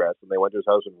address, and they went to his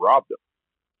house and robbed him.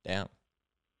 Damn.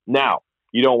 Now,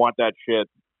 you don't want that shit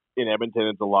in Edmonton.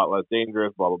 It's a lot less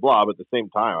dangerous, blah, blah, blah. But at the same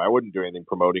time, I wouldn't do anything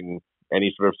promoting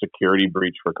any sort of security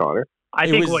breach for Connor. I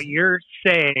think what you're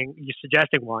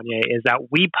suggesting, Wanye, is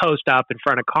that we post up in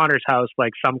front of Connor's house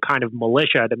like some kind of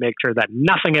militia to make sure that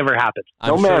nothing ever happens. I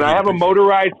have a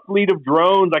motorized fleet of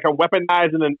drones I can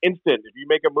weaponize in an instant. If you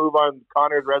make a move on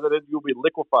Connor's residence, you'll be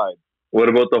liquefied. What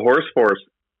about the Horse Force?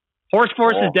 Horse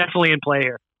Force is definitely in play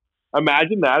here.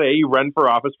 Imagine that, You run for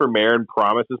office for mayor and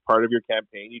promise as part of your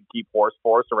campaign you'd keep Horse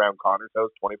Force around Connor's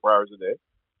house 24 hours a day.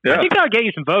 Yeah. I think that'll get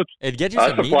you some votes. It'd get you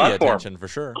some media attention for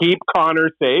sure. Keep Connor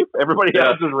safe. Everybody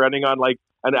else is running on like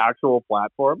an actual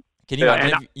platform. Can you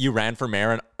imagine if you ran for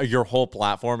mayor and your whole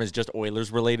platform is just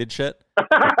Oilers related shit?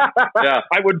 Yeah,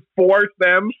 I would force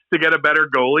them to get a better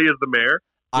goalie as the mayor.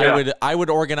 I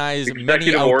would organize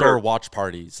many outdoor watch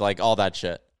parties, like all that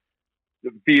shit.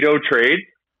 Veto trade.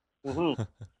 Mm-hmm.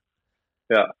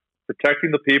 Yeah,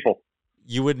 protecting the people.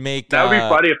 You would make that would be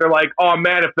funny if they're like, oh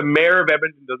man, if the mayor of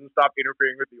Edmonton doesn't stop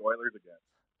interfering with the Oilers again.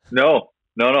 No.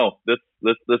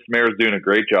 This mayor is doing a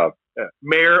great job.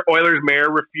 Yeah. Oilers mayor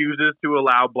refuses to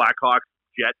allow Blackhawks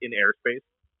jet in airspace.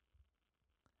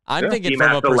 I'm thinking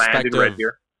from a perspective.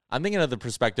 I'm thinking of the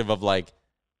perspective of like,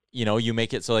 you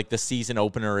make it so like the season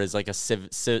opener is like a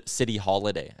city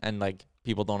holiday and like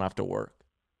people don't have to work.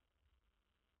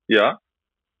 Yeah.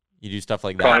 You do stuff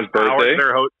like that. Connor's birthday.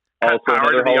 Also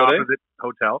another holiday. Opposite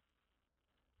hotel.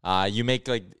 You make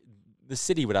like the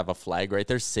city would have a flag, right?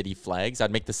 There's city flags. I'd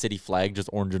make the city flag just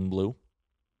orange and blue.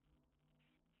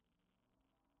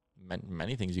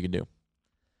 Many things you could do.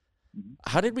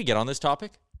 How did we get on this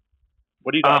topic?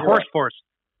 What are you talking Horse about? Force.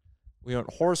 We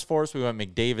went Horse Force. We went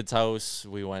McDavid's house.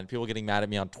 We went people getting mad at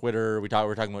me on Twitter. We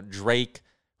were talking about Drake,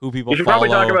 who people You should follow.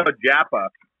 probably talk about Japa.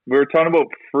 We were talking about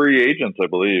free agents, I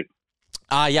believe.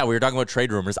 Yeah, we were talking about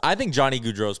trade rumors. I think Johnny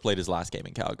Gaudreau's played his last game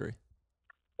in Calgary.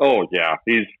 Oh, yeah.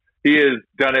 He has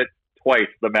done it twice,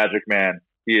 the Magic Man.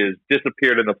 He has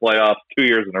disappeared in the playoffs 2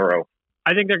 years in a row.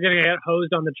 I think they're going to get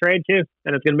hosed on the trade, too,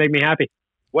 and it's going to make me happy.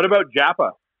 What about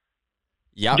Japa?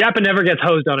 Yeah. Japa never gets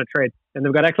hosed on a trade, and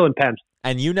they've got excellent pens.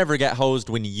 And you never get hosed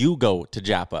when you go to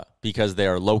Japa because they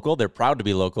are local, they're proud to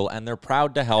be local, and they're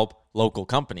proud to help local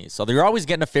companies. So you're always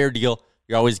getting a fair deal.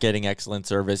 You're always getting excellent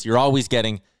service. You're always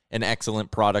getting an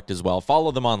excellent product as well.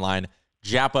 Follow them online,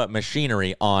 Japa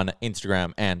Machinery on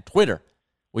Instagram and Twitter.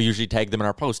 We usually tag them in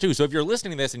our posts too. So if you're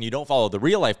listening to this and you don't follow the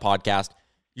Real Life Podcast,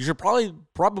 you should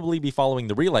probably be following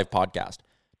the Real Life Podcast.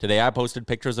 Today I posted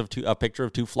a picture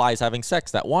of two flies having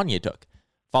sex that Wanya took.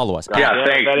 Follow us. Yeah,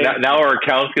 thanks. Now our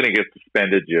account's going to get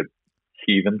suspended, you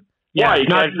heathen. Yeah, you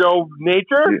can't show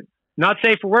nature? Not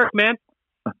safe for work, man.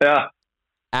 Yeah.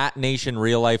 At Nation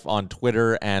Real Life on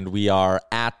Twitter, and we are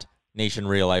at Nation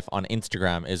Real Life on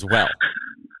Instagram as well.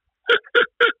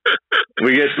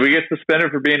 We get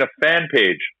suspended for being a fan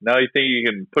page. Now you think you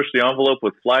can push the envelope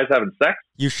with flies having sex?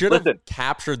 You should have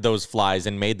captured those flies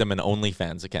and made them an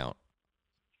OnlyFans account.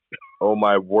 Oh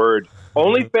my word!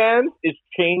 OnlyFans is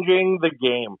changing the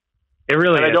game. It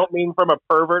really and is. I don't mean from a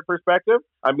pervert perspective.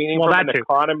 I mean from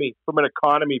an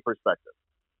economy perspective.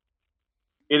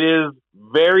 It is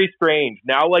very strange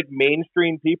now. Like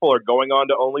mainstream people are going on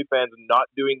to OnlyFans and not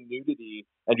doing nudity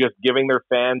and just giving their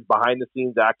fans behind the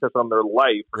scenes access on their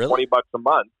life for $20 a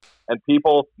month. And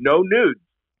people no nudes,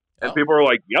 and people are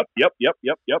like, "Yep."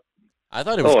 I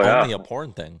thought it was only a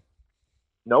porn thing.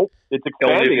 Nope, it's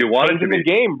expanding. Only if you wanted to be. The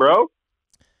game, bro.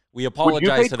 We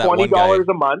apologize to that one guy. $20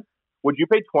 a month? Would you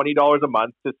pay $20 a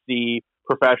month to see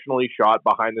professionally shot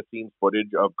behind the scenes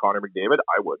footage of Connor McDavid?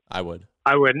 I would. I would.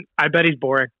 I wouldn't. I bet he's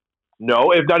boring.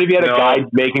 No, if not, if you had a guy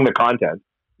making the content.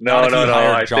 No.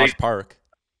 I Josh Park.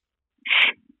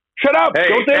 Shut up! Hey,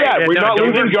 don't say that. We're not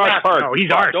losing Josh Park. No,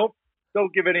 he's ours.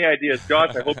 Don't give any ideas,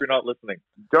 Josh. I hope you're not listening.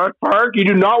 Josh Park, you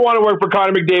do not want to work for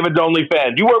Connor McDavid's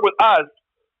OnlyFans. You work with us.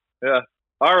 Yeah,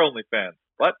 our OnlyFans.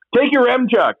 What? Take your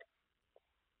M-Chuck.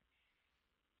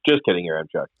 Just kidding, your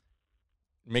M-Chuck.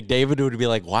 McDavid would be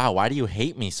like, "Wow, why do you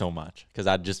hate me so much?" Because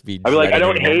I'd just be. I'd be like, "I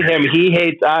don't hate him. He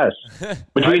hates us."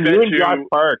 Between you and Josh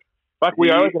Park, fuck, we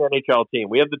are like an NHL team.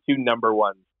 We have the two number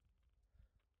ones.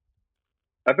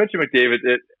 I bet you McDavid.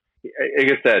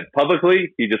 Like I said,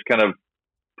 publicly, he just kind of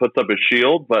puts up a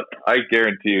shield, but I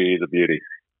guarantee you, he's a beauty.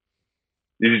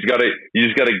 You just gotta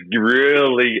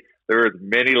really. There's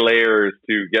many layers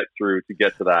to get through to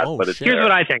get to that. Oh, but it's here's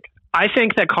what I think. I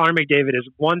think that Connor McDavid is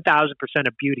 1,000%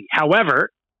 a beauty. However,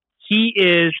 he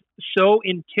is so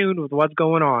in tune with what's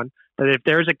going on that if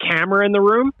there's a camera in the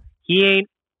room, he ain't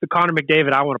the Connor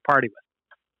McDavid I want to party with.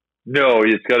 No,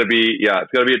 it's got to be at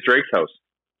Drake's house.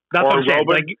 That's what I'm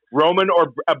saying. Roman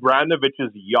or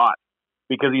Abramovich's yacht,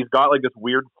 because he's got like this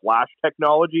weird flash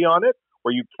technology on it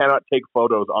where you cannot take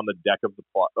photos on the deck of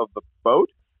the boat,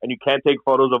 and you can't take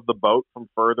photos of the boat from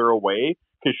further away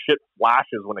because shit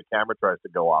flashes when a camera tries to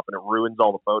go off, and it ruins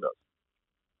all the photos.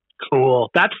 Cool.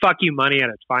 That's fuck you money at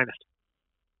its finest.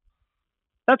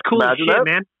 That's cool as shit,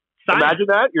 man. Imagine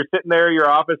that. You're sitting there in your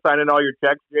office signing all your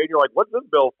checks, Jay, and you're like, what's this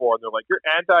bill for? And they're like, you're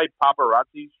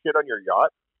anti-paparazzi shit on your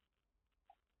yacht?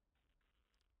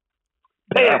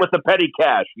 Pay it with the petty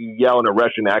cash, you yell in a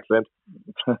Russian accent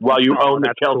while you own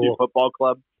the Chelsea Football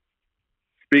Club.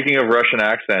 Speaking of Russian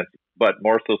accents, but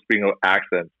more so speaking of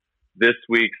accents, this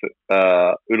week's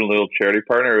Oodle Noodle charity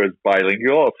partner is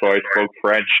bilingual, so I spoke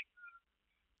French.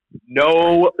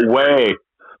 No way.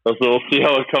 So we'll see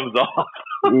how it comes off.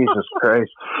 Jesus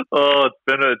Christ! Oh, it's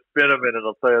been a minute.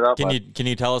 I'll tell you that. Can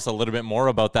you tell us a little bit more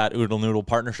about that Oodle Noodle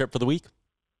partnership for the week?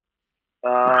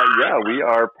 Yeah, we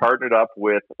are partnered up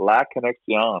with La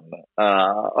Conexión.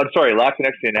 La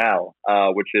Conexional,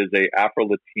 which is a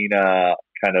Afro-Latina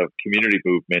kind of community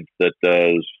movement that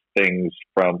does things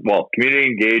from community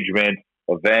engagement,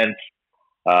 events.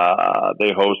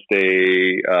 They host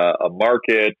a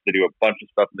market. They do a bunch of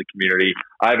stuff in the community.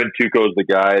 Ivan Tuco is the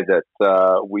guy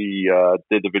that we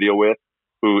did the video with,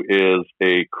 who is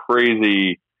a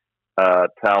crazy,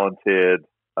 talented,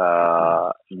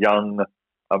 young,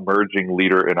 emerging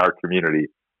leader in our community.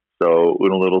 So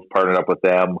Oodle Noodle's partnered up with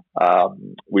them.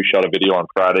 We shot a video on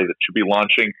Friday that should be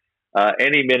launching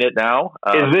any minute now.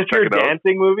 Is this your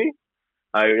dancing movie?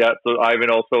 So Ivan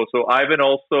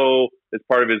also is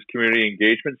part of his community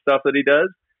engagement stuff that he does.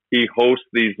 He hosts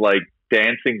these like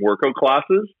dancing workout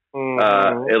classes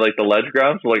at like the Ledge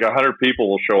Ground. So like 100 people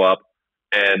will show up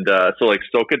And so like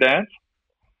Soca dance.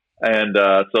 And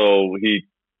so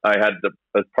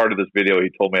as part of this video, he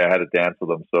told me I had to dance with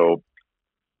him. So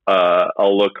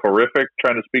I'll look horrific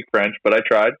trying to speak French, but I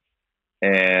tried.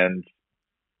 And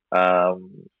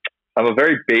I'm an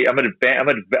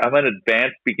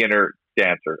advanced beginner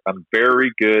dancer. I'm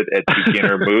very good at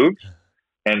beginner moves.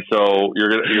 And so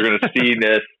you're gonna see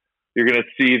this. You're gonna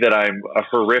see that I'm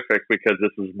horrific because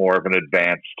this is more of an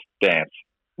advanced dance.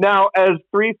 Now, as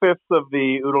 3/5 of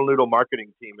the Oodle Noodle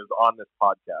marketing team is on this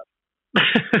podcast,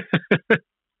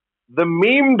 the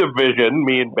meme division,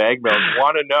 me and Bagmilk,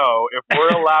 want to know if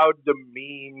we're allowed to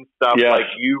meme stuff like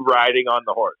you riding on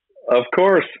the horse. Of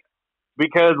course.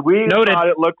 Because we thought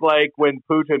it looked like when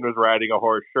Putin was riding a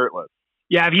horse shirtless.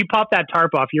 Yeah, if you pop that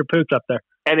tarp off, you're pooped up there.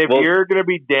 And if you're going to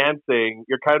be dancing,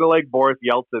 you're kind of like Boris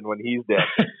Yeltsin when he's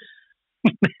dancing.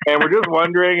 And we're just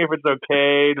wondering if it's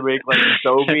okay to make like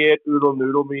Soviet Oodle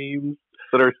Noodle memes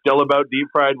that are still about deep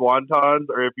fried wontons,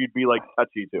 or if you'd be like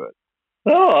touchy to it.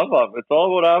 No, it's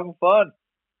all about having fun.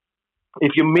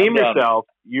 If you meme yourself,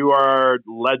 you are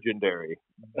legendary.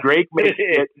 Drake makes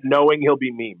it knowing he'll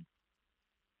be memed.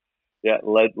 Yeah,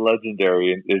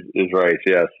 legendary is right.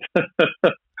 Yes,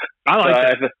 I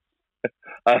like it.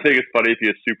 I think it's funny if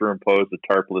you superimpose the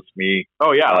tarpless me.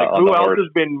 Oh yeah, like who else has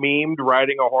been memed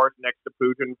riding a horse next to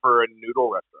Putin for a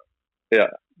noodle restaurant? Yeah,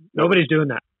 nobody's doing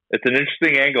that. It's an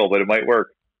interesting angle, but it might work.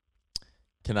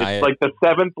 It's like the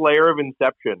 7th layer of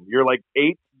Inception. You're like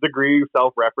 8th degree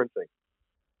self-referencing.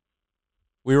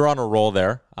 We were on a roll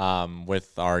there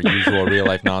with our usual real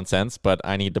life nonsense, but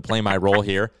I need to play my role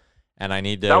here. And I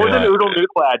need to. That was an Oodle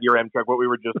Noodle ad, your M-Truck, what we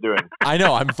were just doing. I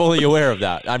know. I'm fully aware of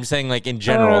that. I'm saying, like, in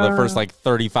general, the first,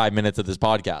 35 minutes of this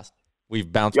podcast,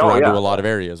 we've bounced around to a lot of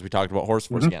areas. We talked about Horse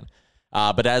Force again.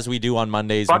 But as we do on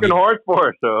Mondays. Horse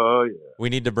Force. Oh, yeah. We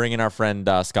need to bring in our friend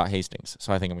Scott Hastings.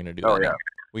 So I think I'm going to do that. Now.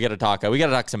 We got to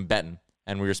talk some betting.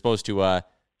 And we were supposed to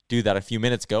do that a few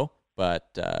minutes ago.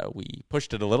 But we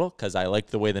pushed it a little because I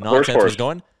liked the way the nonsense was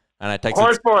going. And I texted.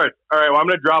 Horse Force. All right, well, I'm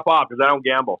going to drop off because I don't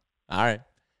gamble. All right.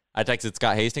 I texted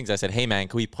Scott Hastings. I said, hey, man,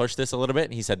 can we push this a little bit?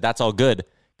 And he said, that's all good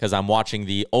because I'm watching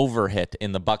the overhit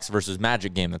in the Bucks versus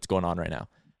Magic game that's going on right now.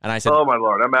 And I said, oh, my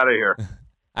Lord, I'm out of here.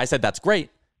 I said, that's great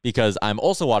because I'm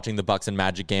also watching the Bucks and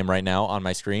Magic game right now on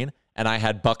my screen. And I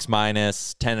had Bucks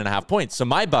minus 10.5 points. So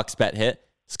my Bucks bet hit.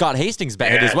 Scott Hastings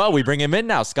bet hit as well. We bring him in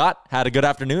now. Scott, had a good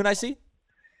afternoon, I see.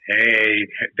 Hey,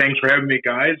 thanks for having me,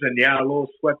 guys. And yeah, a little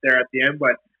sweat there at the end,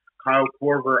 but Kyle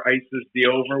Korver ices the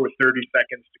over with 30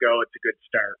 seconds to go. It's a good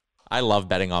start. I love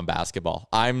betting on basketball.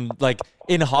 I'm like,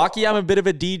 in hockey, I'm a bit of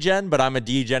a D-gen, but I'm a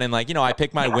D-gen and I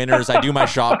pick my winners, I do my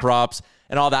shot props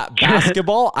and all that.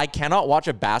 Basketball, I cannot watch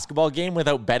a basketball game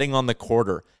without betting on the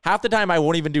quarter. Half the time I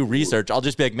won't even do research. I'll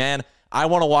just be like, man, I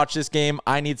want to watch this game.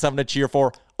 I need something to cheer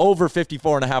for. Over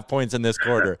 54.5 points in this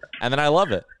quarter. And then I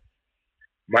love it.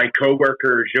 My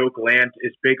coworker, Joe Gallant,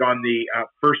 is big on the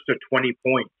first to 20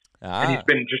 points. And he's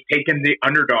been just taking the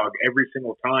underdog every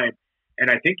single time. And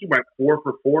I think he went 4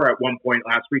 for 4 at one point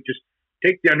last week. Just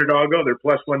take the underdog. Oh, they're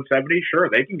plus 170. Sure,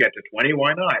 they can get to 20.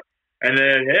 Why not? And then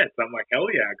it hits. I'm like, hell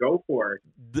yeah, go for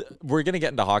it. We're going to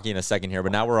get into hockey in a second here,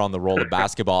 but now we're on the roll of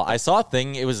basketball. I saw a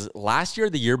thing, it was last year,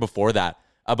 the year before that,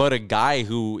 about a guy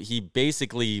who he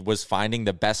basically was finding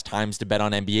the best times to bet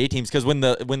on NBA teams. Because when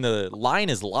the line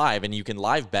is live and you can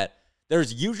live bet,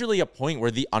 there's usually a point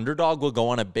where the underdog will go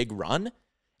on a big run.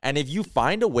 And if you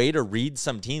find a way to read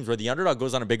some teams where the underdog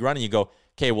goes on a big run and you go,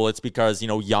 okay, well, it's because,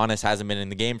 Giannis hasn't been in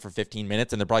the game for 15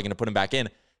 minutes and they're probably going to put him back in.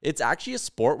 It's actually a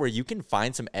sport where you can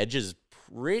find some edges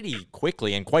pretty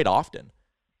quickly and quite often.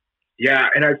 Yeah,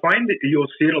 and I find that you'll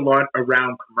see it a lot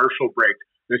around commercial breaks,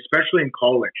 especially in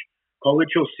college. College,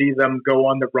 you'll see them go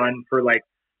on the run for like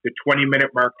the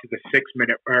 20-minute mark to the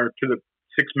 6-minute or to the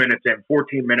 6 minutes and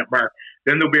 14-minute mark.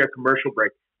 Then there'll be a commercial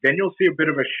break. Then you'll see a bit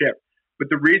of a shift. But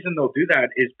the reason they'll do that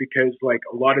is because, like,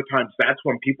 a lot of times that's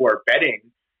when people are betting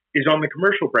is on the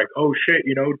commercial break. Oh, shit,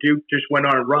 Duke just went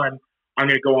on a run. I'm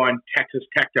going to go on Texas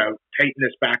Tech to tighten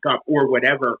this back up or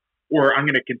whatever. Or I'm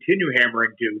going to continue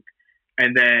hammering Duke.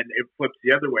 And then it flips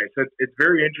the other way. So it's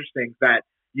very interesting that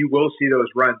you will see those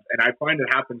runs. And I find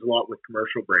it happens a lot with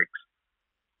commercial breaks.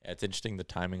 Yeah, it's interesting the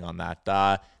timing on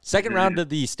that. Second round of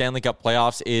the Stanley Cup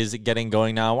playoffs is getting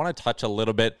going now. I want to touch a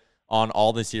little bit on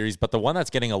all the series, but the one that's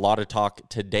getting a lot of talk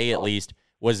today at least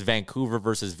was Vancouver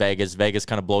versus Vegas. Vegas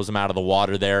kind of blows them out of the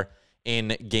water there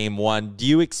in game one. Do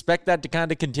you expect that to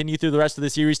kind of continue through the rest of the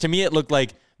series? To me, it looked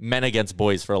like men against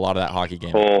boys for a lot of that hockey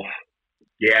game. Oh,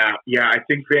 yeah. I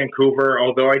think Vancouver,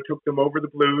 although I took them over the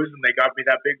Blues and they got me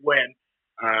that big win,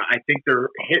 I think they're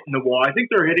hitting the wall. I think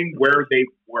they're hitting where they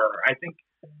were. I think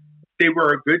they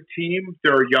were a good team.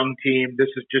 They're a young team. This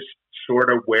is just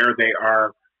sort of where they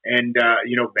are. And,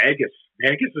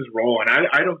 Vegas is rolling.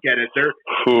 I don't get it. They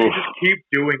just keep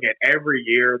doing it every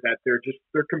year that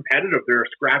they're competitive. They're a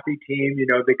scrappy team.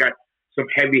 They got some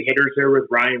heavy hitters there with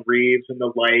Ryan Reeves and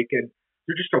the like, and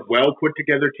they're just a well put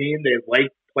together team. They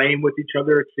like playing with each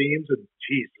other, it seems, and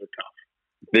geez, they're tough.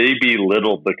 They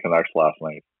belittled the Canucks last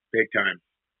night. Big time.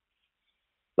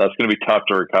 That's going to be tough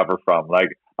to recover from. Like,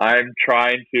 I'm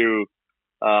trying to,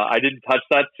 I didn't touch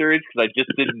that series because I just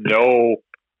didn't know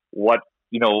what,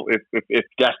 if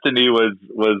destiny was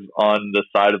on the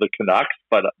side of the Canucks,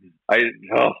 but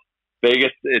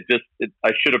Vegas,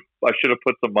 I should have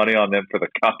put some money on them for the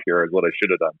cup here is what I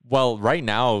should have done. Well, right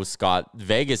now, Scott,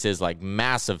 Vegas is like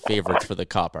massive favorites for the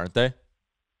cup, aren't they?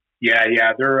 Yeah,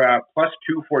 they're plus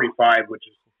 245, which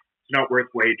is not worth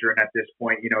wagering at this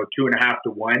point. 2.5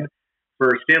 to 1 for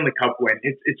a Stanley Cup win.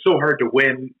 It's so hard to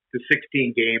win the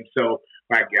 16 games, so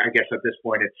I guess at this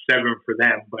point it's 7 for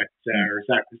them. But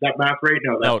is that math right?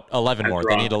 No, 11 more.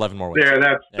 Wrong. They need 11 more wins. Yeah,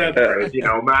 that's right.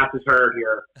 Math is hard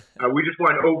here. We just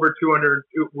want over 200.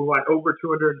 We want over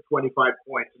 225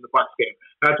 points in the Bucks game.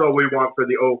 That's all we want for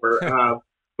the over.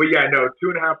 But yeah, no,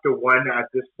 2.5 to 1 at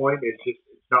this point is just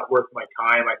it's not worth my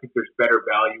time. I think there's better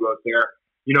value out there.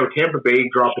 Tampa Bay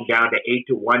dropping down to 8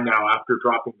 to 1 now after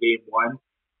dropping game 1.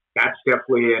 That's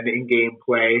definitely an in-game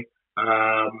play.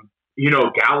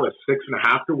 Dallas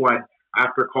 6.5 to 1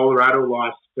 after Colorado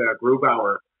lost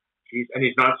Grubauer. And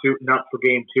he's not suiting up for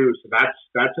game 2, so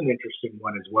that's an interesting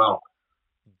one as well.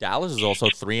 Dallas is also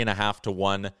 3.5 to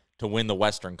 1 to win the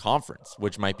Western Conference,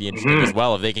 which might be interesting as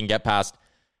well if they can get past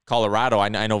Colorado.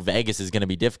 I know Vegas is going to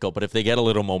be difficult, but if they get a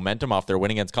little momentum off their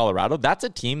win against Colorado, that's a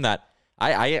team that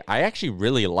I actually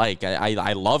really like.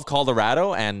 I love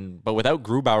Colorado, but without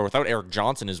Grubauer, without Eric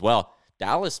Johnson as well,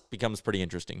 Dallas becomes pretty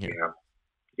interesting here.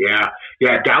 Yeah.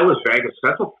 Dallas Vegas.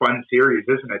 That's a fun series,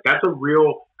 isn't it? That's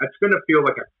going to feel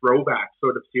like a throwback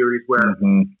sort of series where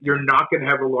you're not going to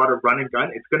have a lot of run and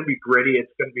gun. It's going to be gritty.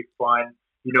 It's going to be fun.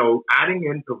 Adding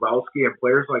in Pavelski and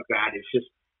players like that,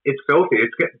 it's filthy.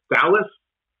 Dallas.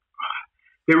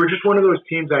 They were just one of those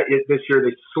teams that this year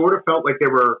they sort of felt like they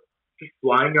were just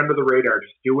flying under the radar,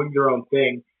 just doing their own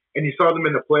thing. And you saw them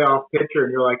in the playoff picture,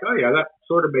 and you're like, oh, yeah, that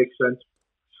sort of makes sense,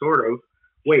 sort of.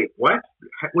 Wait, what?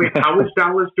 Wait, how is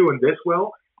Dallas doing this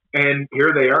well? And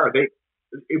here they are. It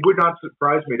would not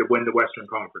surprise me to win the Western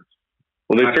Conference.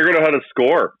 Well, they figured out how to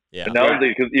score. Yeah. And now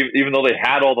because even though they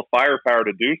had all the firepower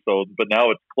to do so, but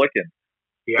now it's clicking.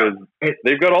 Yeah.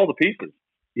 They've got all the pieces.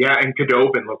 Yeah, and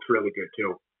Khudobin looks really good,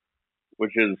 too.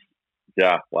 Which is,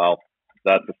 wow,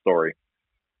 that's a story.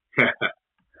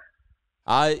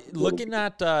 Looking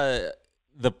at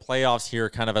the playoffs here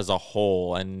kind of as a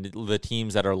whole and the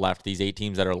teams that are left, these 8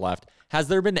 teams that are left, has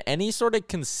there been any sort of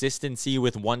consistency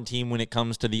with one team when it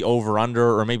comes to the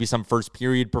over-under or maybe some first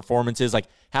period performances? Like,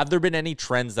 have there been any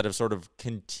trends that have sort of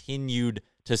continued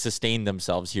to sustain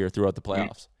themselves here throughout the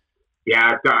playoffs?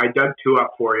 Yeah, I dug 2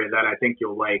 up for you that I think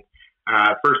you'll like.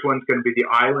 First one's going to be the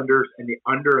Islanders and the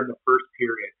under in the first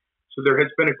period. So there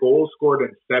has been a goal scored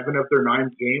in 7 of their 9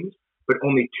 games, but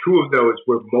only 2 of those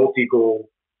were multi-goal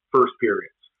first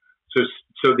periods.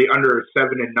 So the under is 7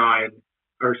 and 9,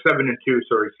 or 7 and 2,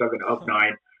 7 of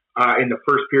 9 in the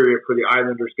first period for the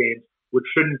Islanders games, which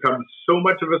shouldn't come so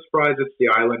much of a surprise. It's the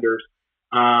Islanders,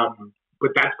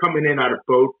 but that's coming in at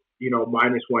about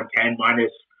minus 110,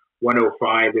 minus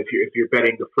 105 if you're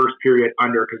betting the first period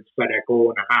under because it's set at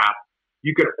goal and a half.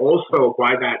 You could also,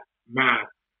 by that math,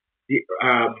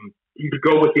 you could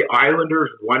go with the Islanders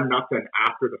 1-0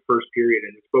 after the first period,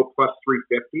 and it's about plus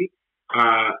 350.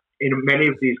 In many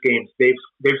of these games,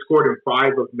 they've scored in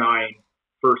 5 of 9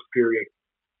 first period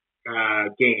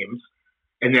games,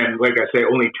 and then, like I say,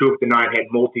 only 2 of the 9 had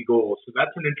multi goals. So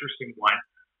that's an interesting one.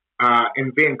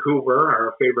 And Vancouver,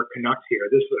 our favorite Canucks here.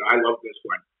 I love this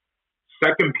one.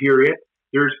 Second period,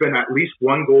 there's been at least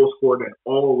 1 goal scored in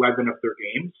all 11 of their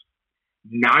games.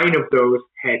 9 of those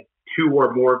had 2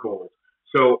 or more goals.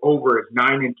 So over is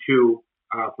 9 and 2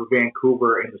 for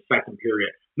Vancouver in the second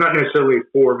period. Not necessarily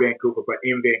for Vancouver, but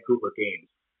in Vancouver games.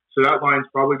 So that line's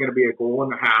probably going to be a goal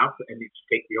and a half, and you just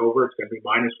take the over. It's going to be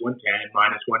minus 110,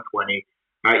 minus 120.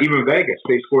 Even Vegas,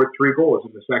 they scored 3 goals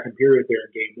in the second period there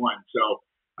in game 1. So,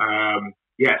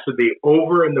 so the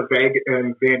over in the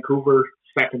Vancouver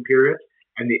second period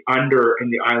and the under in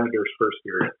the Islanders first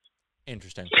period.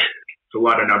 Interesting. It's a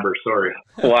lot of numbers, sorry.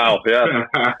 Wow, yeah.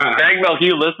 Dang,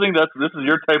 you listening? This is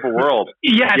your type of world.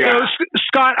 Yeah, so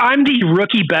Scott, I'm the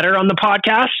rookie bettor on the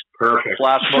podcast. Perfect.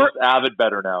 Most avid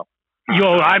bettor now.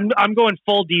 I'm going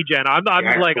full DGen.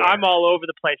 I'm all over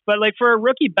the place. But like for a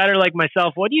rookie bettor like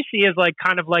myself, what do you see as like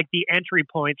kind of like the entry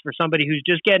points for somebody who's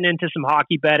just getting into some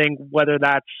hockey betting, whether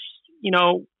that's,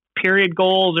 period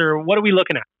goals or what are we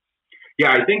looking at?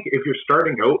 Yeah, I think if you're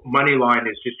starting out, money line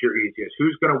is just your easiest.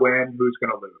 Who's going to win? Who's going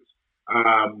to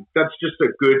lose? That's just a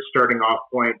good starting off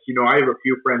point. I have a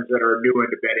few friends that are new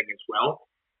into betting as well.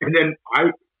 And then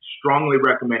I strongly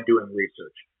recommend doing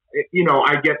research.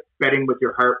 I get betting with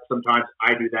your heart. Sometimes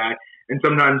I do that. And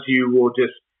sometimes you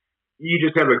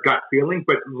just have a gut feeling,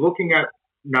 but looking at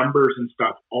numbers and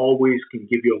stuff always can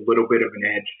give you a little bit of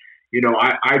an edge.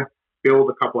 I build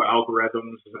a couple of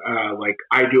algorithms. Like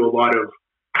I do a lot of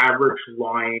average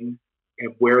line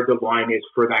and where the line is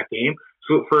for that game.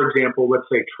 So for example, let's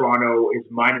say Toronto is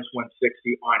minus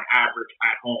 160 on average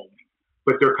at home,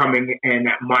 but they're coming in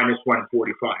at minus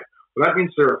 145. Well, that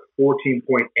means they're a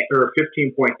 14-point or a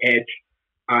 15-point edge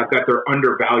that they're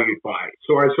undervalued by.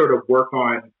 So I sort of work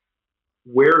on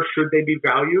where should they be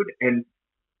valued and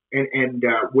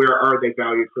where are they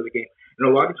valued for the game. And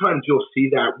a lot of times you'll see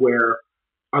that where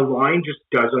a line just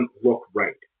doesn't look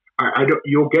right.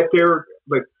 You'll get there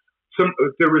like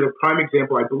there was a prime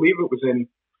example. I believe it was in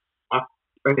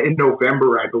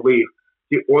November. I believe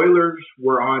the Oilers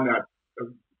were on a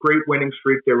great winning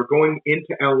streak. They were going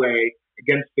into LA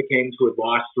against the Kings, who had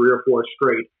lost 3 or 4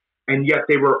 straight, and yet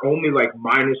they were only like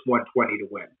minus 120 to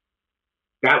win.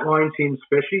 That line seems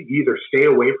fishy. Either stay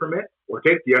away from it or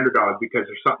take the underdog because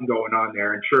there's something going on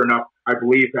there. And sure enough, I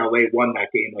believe LA won that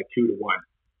game like 2-1.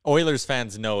 Oilers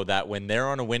fans know that when they're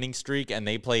on a winning streak and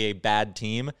they play a bad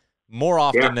team, more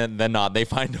often than not, they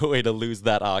find a way to lose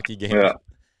that hockey game.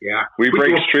 Yeah. We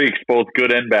break streaks, both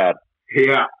good and bad.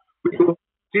 Yeah. We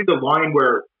see the line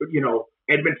where,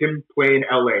 Edmonton play in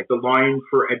LA. The line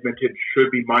for Edmonton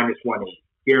should be minus 180,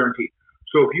 guaranteed.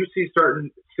 So if you see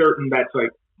certain that's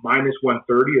like minus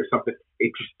 130 or something,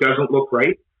 it just doesn't look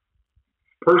right.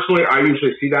 Personally, I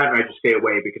usually see that and I just stay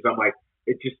away because I'm like,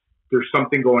 there's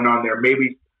something going on there.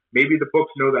 Maybe the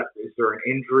books know that. Is there an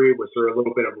injury? Was there a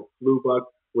little bit of a flu bug?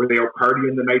 Were they out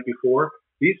partying the night before?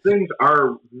 These things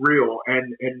are real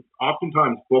and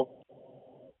oftentimes book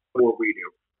what we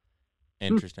do.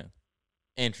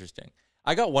 Interesting.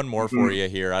 I got one more for you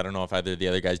here. I don't know if either of the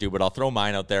other guys do, but I'll throw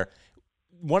mine out there.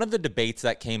 One of the debates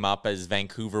that came up as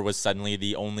Vancouver was suddenly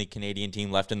the only Canadian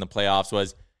team left in the playoffs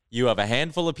was you have a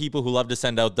handful of people who love to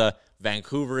send out the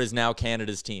Vancouver is now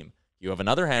Canada's team. You have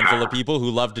another handful of people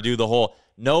who love to do the whole,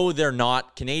 no, they're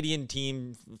not. Canadian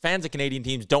team, fans of Canadian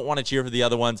teams don't want to cheer for the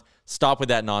other ones. Stop with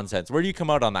that nonsense. Where do you come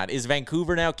out on that? Is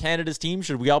Vancouver now Canada's team?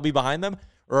 Should we all be behind them?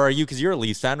 Or are you, because you're a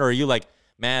Leafs fan, or are you like,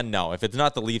 man, no, if it's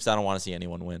not the Leafs, I don't want to see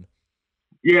anyone win?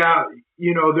 Yeah,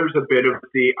 there's a bit of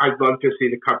I'd love to see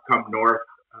the Cup come north,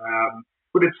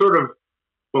 but it's sort of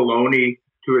baloney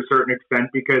to a certain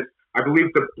extent because I believe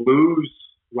the Blues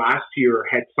last year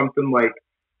had something like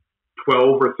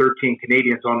 12 or 13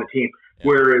 Canadians on the team,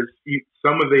 whereas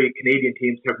some of the Canadian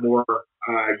teams have more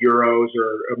Euros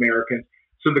or Americans.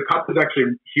 So the Cup is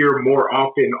actually here more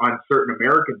often on certain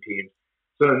American teams.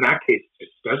 So in that case, it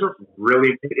doesn't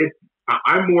really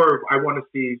I want to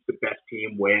see the best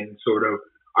team win, sort of.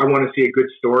 I want to see a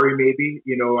good story, maybe.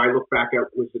 I look back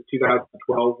at, was it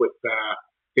 2012 with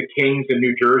the Kings in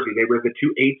New Jersey? They were the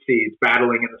 2 8 seeds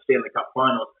battling in the Stanley Cup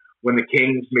Finals when the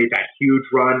Kings made that huge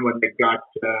run when they got,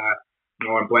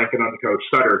 I'm blanking on the coach,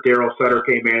 Sutter. Daryl Sutter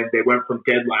came in. They went from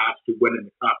dead last to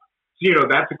winning the Cup. So,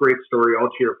 that's a great story.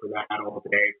 I'll cheer for that all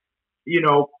day.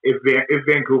 If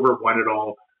Vancouver won it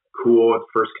all, cool. It's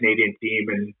the first Canadian team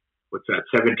in, what's that,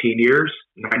 17 years?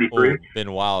 93? Been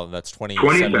a while. That's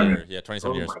 27 years. Yeah,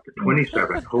 27 years.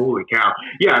 27. Holy cow.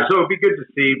 Yeah, so it'd be good to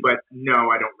see, but no,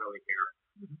 I don't really care.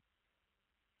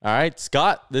 All right,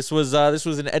 Scott, this was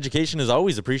an education as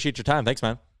always. Appreciate your time. Thanks,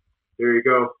 man. There you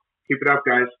go. Keep it up,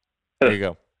 guys. There you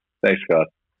go. Thanks, Scott.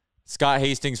 Scott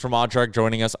Hastings from OddsShark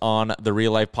joining us on the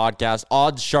Real Life Podcast.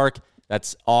 OddsShark,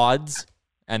 that's odds,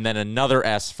 and then another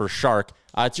S for shark.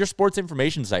 It's your sports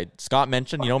information site. Scott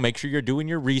mentioned, make sure you're doing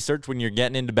your research when you're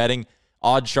getting into betting.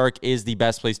 OddsShark is the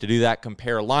best place to do that.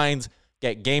 Compare lines,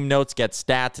 get game notes, get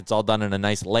stats. It's all done in a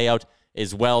nice layout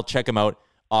as well. Check them out,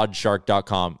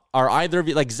 oddshark.com. Are either of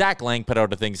you, like Zach Lang put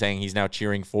out a thing saying he's now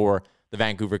cheering for the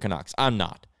Vancouver Canucks. I'm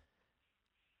not.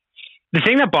 The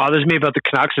thing that bothers me about the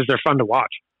Canucks is they're fun to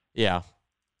watch. Yeah.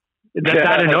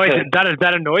 That annoys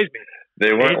me.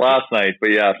 They weren't last night,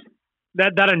 but yes.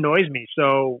 That annoys me.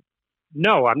 So,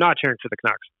 no, I'm not cheering for the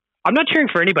Canucks. I'm not cheering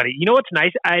for anybody. You know what's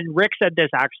nice? And Rick said this,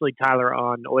 actually, Tyler,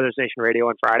 on Oilers Nation Radio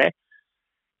on Friday.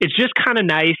 It's just kind of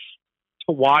nice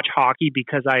to watch hockey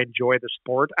because I enjoy the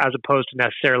sport as opposed to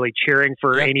necessarily cheering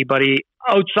for anybody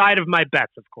outside of my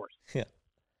bets, of course. Yeah.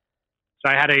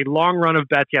 So I had a long run of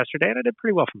bets yesterday, and I did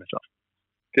pretty well for myself.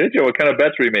 Did you? What kind of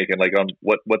bets were you making? Like on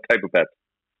what type of bets?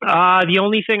 The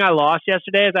only thing I lost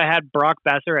yesterday is I had Brock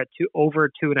Besser at over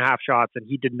 2.5 shots, and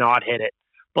he did not hit it.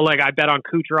 But like I bet on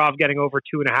Kucherov getting over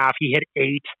 2.5, he hit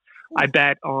 8. I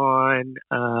bet on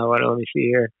let me see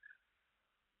here.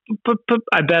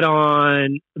 I bet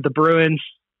on the Bruins,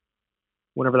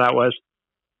 whenever that was.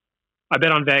 I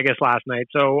bet on Vegas last night,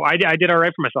 so I did all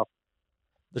right for myself.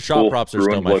 The shot props are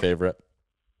still my favorite.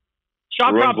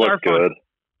 Shot props are fun. Good.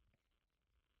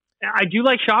 I do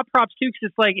like shot props too, because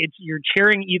it's like you're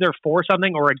cheering either for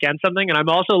something or against something, and I'm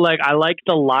also like I like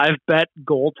the live bet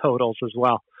goal totals as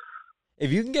well.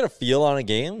 If you can get a feel on a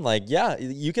game, like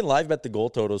you can live bet the goal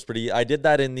totals. I did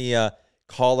that in the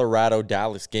Colorado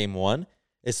Dallas game 1.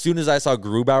 As soon as I saw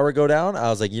Grubauer go down, I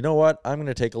was like, you know what? I'm going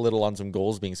to take a little on some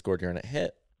goals being scored here, and it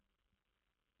hit.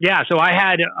 Yeah, so I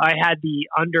had the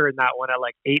under in that one at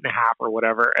like 8.5 or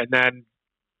whatever, and then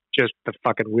just the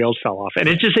fucking wheels fell off. And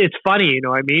it's funny, you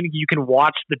know what I mean? You can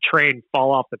watch the train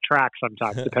fall off the track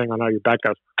sometimes, depending on how your bet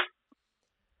goes.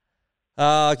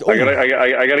 I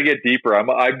gotta get deeper.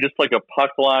 I'm just like a puck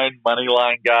line, money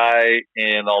line guy,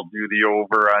 and I'll do the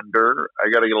over under. I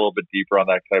gotta get a little bit deeper on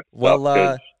that type of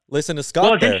stuff. Listen to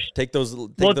Scott there. Take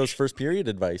those first period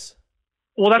advice.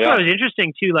 Well, that's what was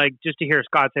interesting too. Like just to hear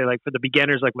Scott say, like for the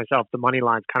beginners like myself, the money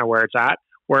line's kind of where it's at.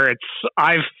 Where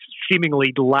I've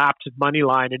seemingly lapped money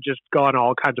line and just gone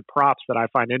all kinds of props that I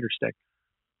find interesting.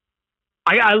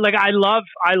 I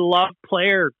love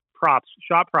player props,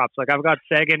 shot props. Like I've got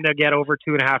Sagan to get over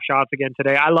 2.5 shots again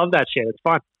today. I love that shit. It's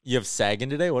fun. You have Sagan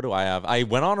today? What do I have? I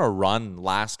went on a run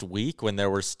last week when there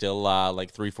were still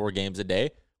like 3-4 games a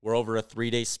day. We're over a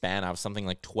 3-day span. I was something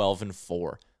like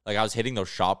 12-4. Like I was hitting those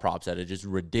shot props at a just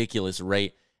ridiculous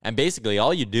rate. And basically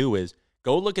all you do is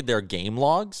go look at their game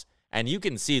logs and you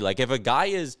can see like if a guy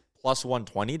is plus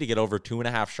 120 to get over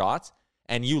 2.5 shots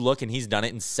and you look and he's done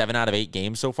it in 7 out of 8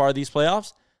 games so far these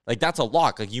playoffs, like that's a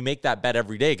lock. Like you make that bet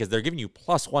every day because they're giving you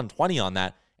plus 120 on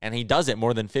that and he does it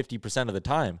more than 50% of the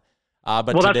time.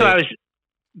 But today,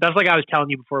 that's like I was telling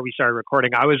you before we started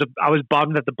recording. I was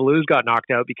bummed that the Blues got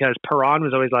knocked out because Perron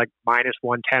was always like minus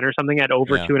 110 or something at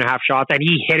over 2.5 shots, and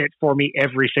he hit it for me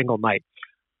every single night.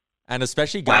 And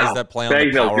especially guys that play on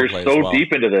the power play. You're so deep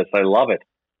into this. I love it.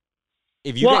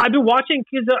 I've been watching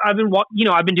because I've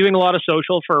been doing a lot of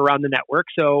social for Around the Network,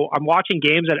 so I'm watching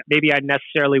games that maybe I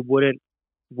necessarily wouldn't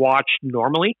watch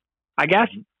normally, I guess,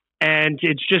 and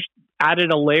it's just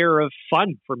added a layer of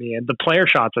fun for me. And the player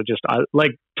shots are just, like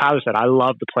Tyler said, I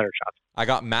love the player shots. I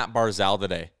got Matt Barzal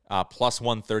today, plus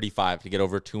 135 to get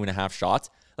over 2.5 shots.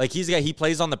 Like he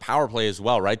plays on the power play as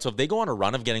well, right? So if they go on a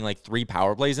run of getting like 3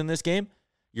 power plays in this game,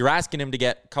 you're asking him to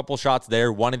get a couple shots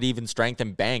there, one at even strength,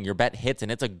 and bang, your bet hits,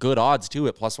 and it's a good odds too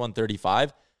at plus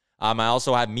 135. I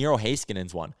also have Miro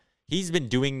Heiskanen's one. He's been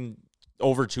doing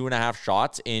over 2.5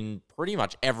 shots in pretty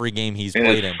much every game he's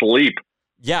played in. Sleep.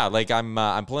 Yeah, like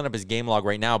I'm pulling up his game log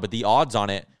right now, but the odds on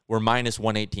it were minus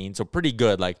 118, so pretty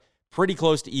good, like pretty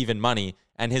close to even money.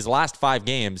 And his last 5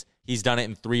 games, he's done it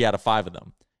in 3 out of 5 of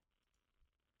them.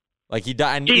 Like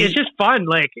it's just fun.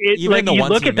 Like even the you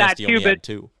ones look he at that missed, he only had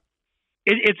too, 2.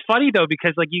 It's funny though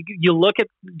because like you look at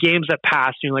games that pass,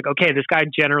 and you're like, okay, this guy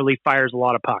generally fires a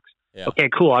lot of pucks. Yeah. Okay,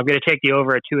 cool. I'm going to take the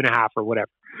over at 2.5 or whatever,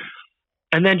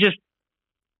 and then just.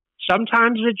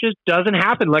 Sometimes it just doesn't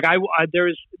happen. Like there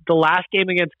was the last game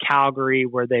against Calgary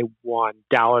where they won,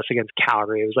 Dallas against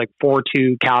Calgary. It was like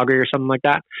 4-2 Calgary or something like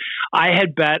that. I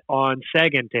had bet on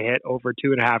Sagan to hit over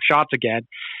 2.5 shots again,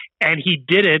 and he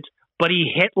didn't, but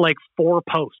he hit like 4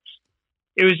 posts.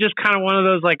 It was just kind of one of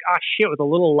those like, oh shit, with a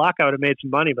little luck I would have made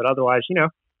some money, but otherwise,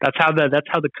 that's how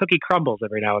the cookie crumbles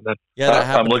every now and then.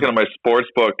 Yeah, I'm looking at my sports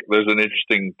book. There's an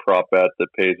interesting prop bet that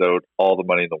pays out all the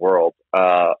money in the world.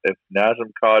 If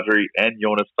Nazem Kadri and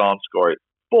Jonas Donskoi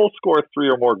both score 3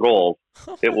 or more goals,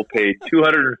 it will pay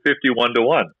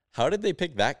 251-1. How did they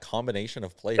pick that combination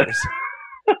of players?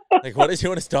 Like, what is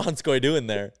Jonas Donskoi doing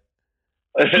there?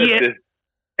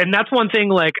 And that's one thing,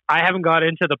 like, I haven't got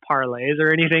into the parlays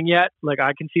or anything yet. Like,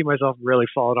 I can see myself really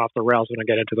falling off the rails when I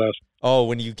get into those. Oh,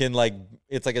 when you can, like,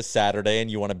 it's like a Saturday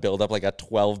and you want to build up, like, a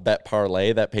 12-bet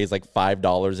parlay that pays, like,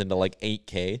 $5 into, like,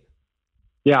 $8K.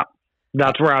 Yeah,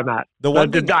 that's where I'm at.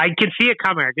 I can see it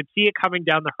coming. I can see it coming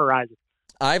down the horizon.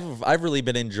 I've really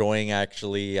been enjoying,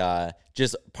 actually,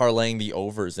 just parlaying the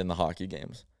overs in the hockey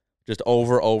games. Just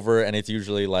over, and it's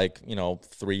usually, like,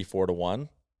 3-4-1.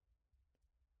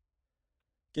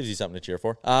 Gives you something to cheer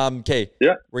for. Okay.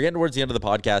 Yeah. We're getting towards the end of the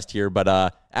podcast here,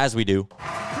 but as we do.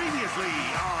 Previously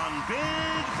on Ben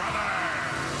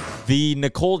The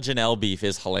Nicole Janelle beef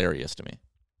is hilarious to me.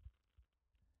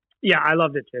 Yeah, I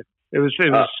loved it too. It was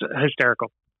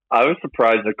hysterical. I was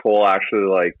surprised Nicole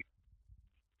actually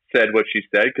said what she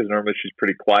said, because normally she's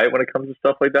pretty quiet when it comes to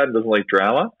stuff like that and doesn't like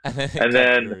drama. And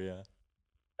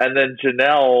then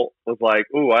Janelle was like,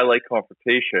 "Ooh, I like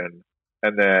confrontation."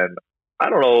 And then I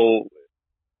don't know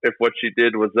if what she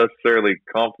did was necessarily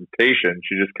confrontation.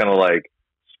 She just kind of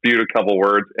spewed a couple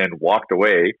words and walked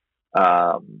away.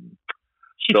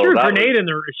 She threw a grenade in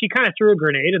the. She kind of threw a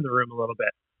grenade in the room a little bit.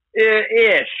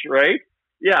 Ish, right?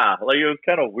 Yeah, it was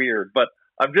kind of weird. But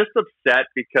I'm just upset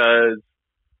because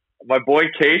my boy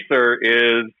Kaser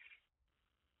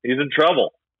he's in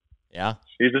trouble. Yeah,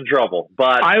 he's in trouble.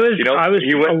 But I was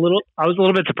a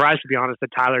little bit surprised, to be honest,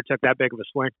 that Tyler took that big of a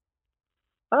swing.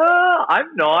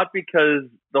 I'm not, because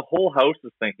the whole house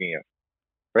is thinking it,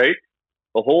 right?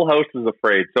 The whole house is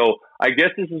afraid. So I guess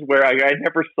this is where I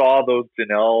never saw those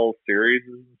Janelle series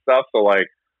and stuff. So I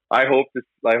hope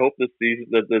this season,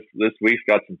 this week's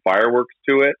got some fireworks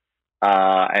to it,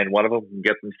 and one of them can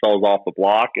get themselves off the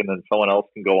block, and then someone else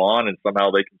can go on, and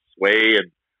somehow they can sway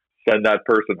and send that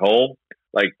person home.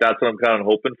 That's what I'm kind of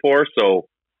hoping for. So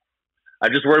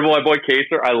I'm just worried about my boy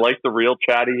Kaser. I like the real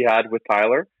chat he had with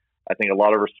Tyler. I think a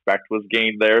lot of respect was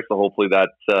gained there. So hopefully that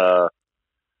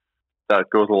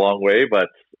goes a long way. But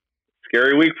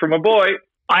scary week for my boy.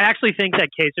 I actually think that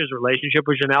Kaser's relationship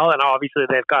with Janelle, and obviously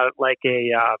they've got a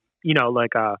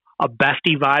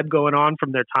bestie vibe going on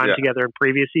from their time together in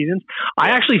previous seasons. I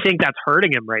actually think that's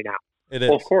hurting him right now. It is.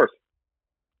 Well, of course.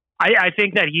 I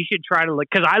think that he should try to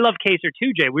because I love Kaser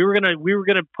too, Jay. We were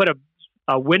gonna put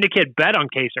a Windicate bet on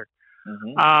Kaser.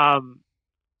 Mm-hmm.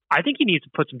 I think he needs to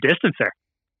put some distance there.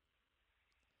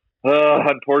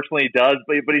 Unfortunately, he does,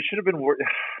 but he should have been.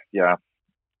 Yeah,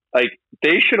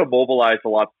 they should have mobilized a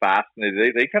lot faster.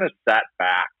 They kind of sat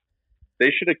back.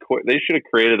 They should have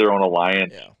created their own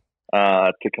alliance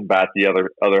to combat the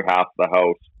other half of the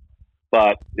house.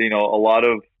 But a lot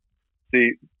of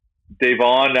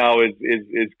Devon now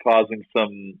is causing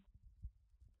some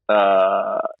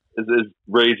is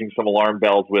raising some alarm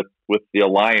bells with the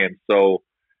alliance. So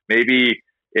maybe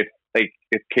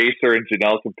if Kaser and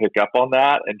Janelle can pick up on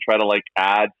that and try to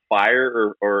add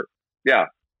fire or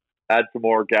add some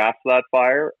more gas to that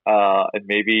fire, and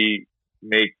maybe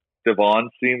make Devon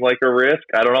seem like a risk.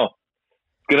 I don't know.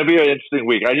 It's going to be an interesting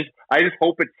week. I just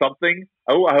hope it's something.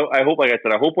 I hope, like I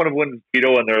said, I hope one of them wins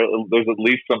veto and there's at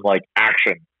least some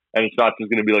action, and it's not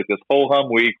just going to be this whole hum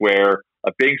week where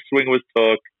a big swing was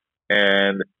took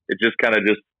and it just kind of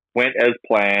just went as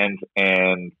planned,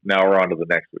 and now we're on to the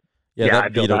next week. Yeah,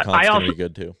 that veto comp's going to be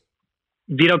good too.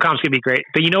 Veto comp's going to be great.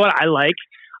 But you know what I like?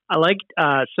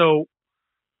 So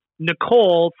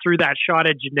Nicole threw that shot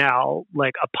at Janelle,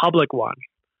 a public one,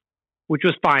 which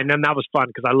was fine. And that was fun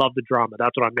because I love the drama.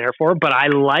 That's what I'm there for. But I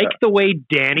like the way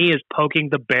Danny is poking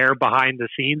the bear behind the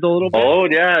scenes a little bit. Oh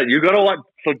yeah, you got to watch.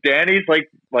 So Danny's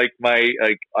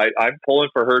I'm pulling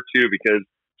for her too, because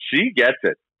she gets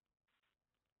it.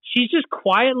 She's just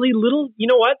quietly you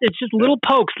know what? It's just little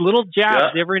pokes, little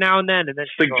jabs every now and then. And then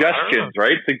suggestions,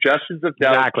 right? Suggestions of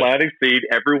down planting seed.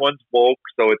 Everyone's woke,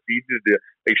 so it's easy to do.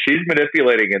 She's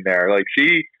manipulating in there.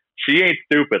 She ain't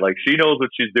stupid. She knows what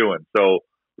she's doing. So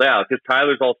yeah, because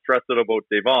Tyler's all stressed out about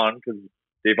Devon, because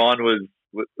Devon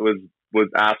was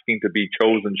asking to be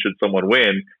chosen should someone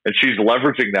win, and she's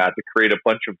leveraging that to create a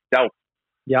bunch of doubt.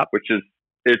 Yeah, which is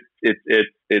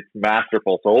it's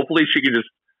masterful. So hopefully she can just.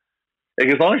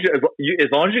 As long as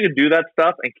you can do that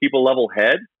stuff and keep a level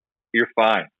head, you're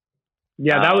fine.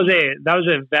 Yeah, that was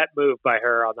a vet move by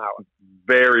her on that one.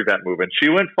 Very vet move, and she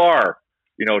went far.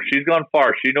 She's gone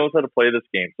far. She knows how to play this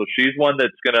game, so she's one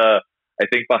that's gonna, I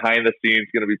think, behind the scenes,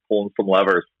 gonna be pulling some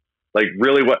levers.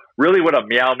 Really what a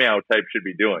meow meow type should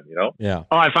be doing. Yeah.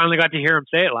 Oh, I finally got to hear him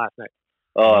say it last night.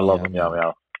 Oh, I love him, meow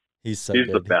meow. He's good.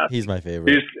 The best. He's my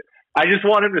favorite. I just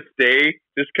want him to stay,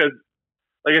 just because,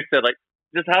 like I said,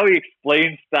 just how he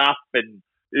explains stuff, and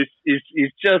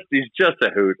he's just a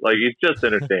hoot. He's just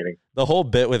entertaining. The whole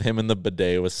bit with him in the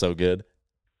bidet was so good.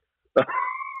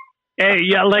 Hey,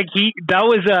 yeah, that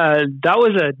was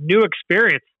a new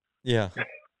experience. Yeah,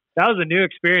 that was a new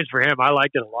experience for him. I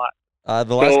liked it a lot.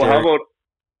 The last how about?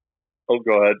 Oh,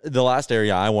 go ahead. The last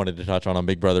area I wanted to touch on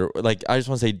Big Brother, I just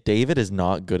want to say, David is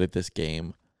not good at this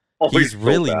game. Oh, he's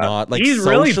really so not. He's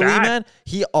socially, really bad. man,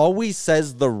 he always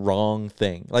says the wrong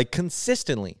thing,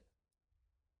 consistently.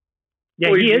 Yeah,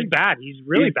 he is bad. He's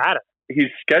really bad at it.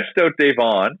 He's sketched out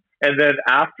Devon, and then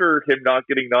after him not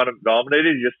getting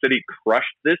nominated, he just said he crushed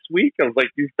this week. I was like,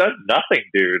 he's done nothing,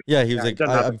 dude. Yeah, he was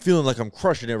I'm feeling like I'm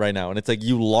crushing it right now. And it's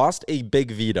you lost a big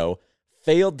veto,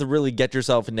 failed to really get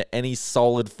yourself into any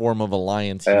solid form of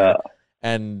alliance here.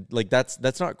 And like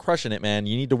that's not crushing it, man.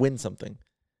 You need to win something.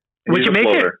 Which makes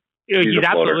he's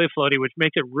absolutely floaty, which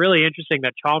makes it really interesting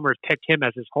that Chalmers picked him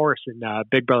as his horse in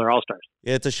Big Brother All-Stars.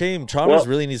 Yeah, it's a shame. Chalmers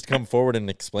really needs to come forward and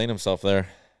explain himself there.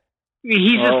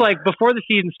 He's just like, before the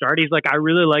season started, he's like, I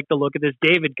really like the look of this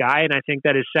David guy, and I think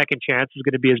that his second chance is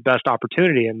going to be his best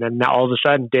opportunity. And then all of a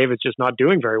sudden, David's just not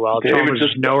doing very well. Chalmers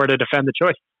just nowhere to defend the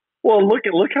choice. Well,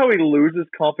 look how he loses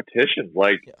competition.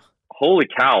 Like, holy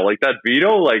cow! Like that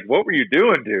veto. Like, what were you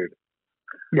doing, dude?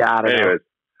 Yeah, I don't know.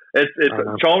 It's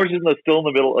Chalmers is still in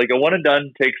the middle. Like a one and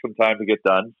done takes some time to get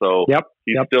done. So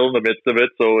he's still in the midst of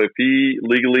it. So if he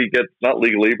not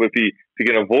legally, but if he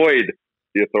can avoid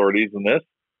the authorities in this,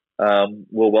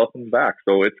 we'll welcome him back.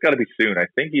 So it's got to be soon. I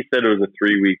think he said it was a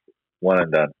 3-week one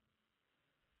and done.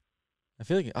 I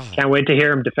feel like can't wait to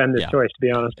hear him defend this choice. To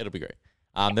be honest, it'll be great.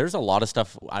 There's a lot of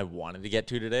stuff I wanted to get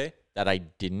to today that I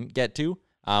didn't get to.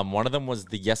 One of them was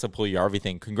the Jesse Puljujärvi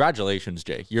thing. Congratulations,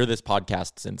 Jay. You're this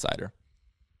podcast's insider.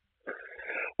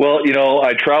 Well,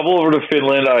 I travel over to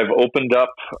Finland. I've opened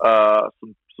up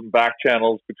some back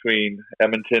channels between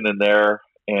Edmonton and there,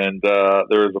 and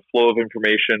there is a flow of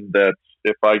information that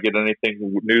if I get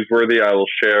anything newsworthy, I will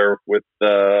share with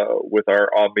our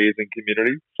amazing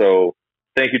community. So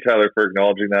thank you, Tyler, for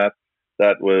acknowledging that.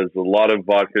 That was a lot of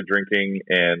vodka drinking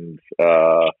and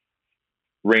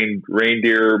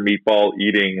reindeer meatball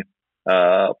eating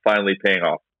finally paying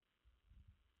off.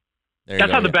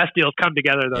 That's how the best deals come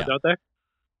together, though, don't they?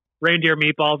 Reindeer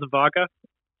meatballs and vodka.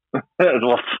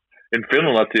 Well, in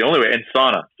Finland, that's the only way. And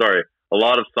sauna. Sorry, a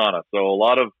lot of sauna. So a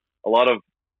lot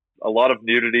of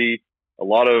nudity, a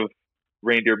lot of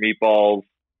reindeer meatballs,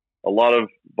 a lot of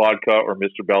vodka or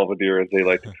Mr. Belvedere, as they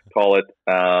like to call it,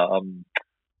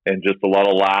 and just a lot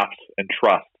of laughs and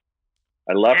trust.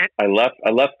 I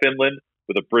left Finland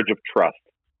with a bridge of trust.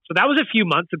 So that was a few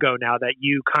months ago now that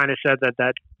you kind of said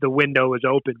that the window was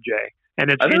open, Jay.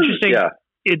 And it's interesting.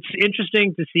 It's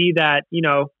interesting to see that,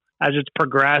 as it's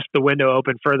progressed, the window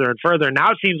opened further and further. Now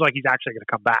it seems like he's actually going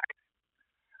to come back.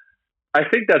 I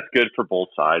think that's good for both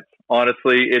sides.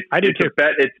 Honestly, it's a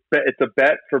bet. It's a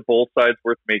bet for both sides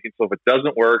worth making. So if it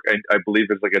doesn't work, I believe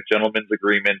there's like a gentleman's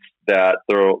agreement that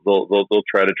they'll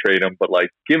try to trade him. But like,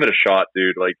 give it a shot,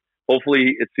 dude. Like,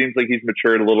 hopefully, it seems like he's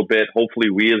matured a little bit. Hopefully,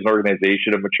 we as an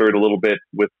organization have matured a little bit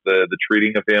with the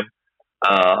treating of him,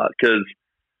 because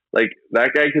like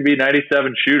that guy could be a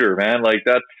 97 shooter, man. Like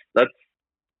that's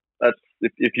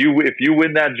if you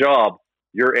win that job,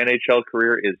 your NHL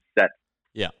career is set.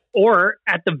 Yeah. Or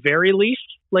at the very least,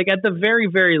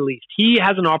 very least, he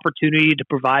has an opportunity to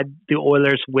provide the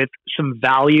Oilers with some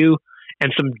value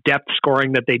and some depth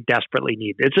scoring that they desperately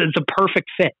need. It's a perfect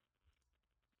fit.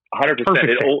 100%.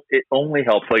 It only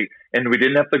helps. Like, and we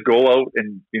didn't have to go out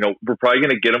and we're probably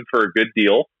going to get him for a good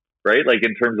deal, right? Like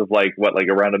in terms of like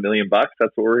around $1 million. That's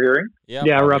what we're hearing.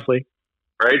 Yeah, roughly.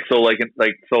 Right. So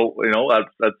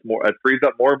that's more. It frees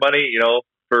up more money,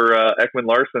 for Ekman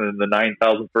Larsson and the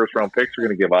 9,000 first round picks we're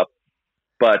going to give up.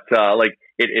 But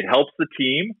it helps the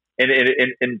team,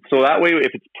 and so that way,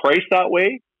 if it's priced that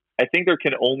way, I think there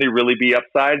can only really be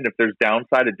upside, and if there's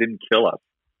downside, it didn't kill us.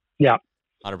 Yeah.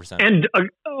 100%. And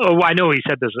I know he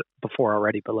said this before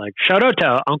already, but shout out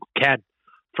to Uncle Ken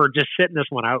for just sitting this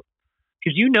one out,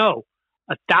 because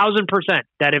 1,000%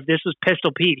 that if this was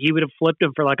Pistol Pete, he would have flipped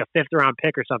him for like a 5th round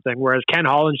pick or something. Whereas Ken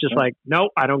Holland's just like, no,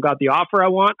 I don't got the offer I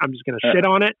want. I'm just going to sit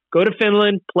on it, go to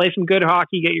Finland, play some good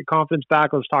hockey, get your confidence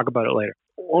back. Let's talk about it later.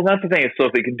 Well, that's the thing. So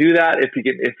if they can do that, if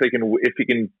he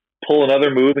can pull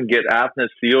another move and get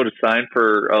Athanasiou to sign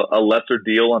for a lesser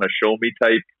deal on a show me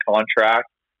type contract,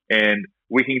 and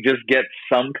we can just get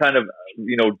some kind of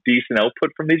decent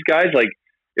output from these guys, like.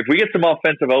 If we get some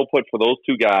offensive output for those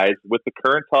two guys with the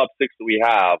current top 6 that we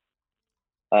have,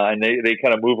 and they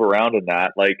kind of move around in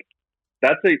that, like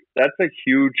that's a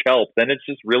huge help. Then it's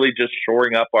just really just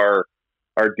shoring up our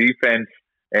defense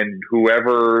and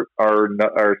whoever our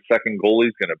second goalie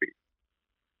is going to be.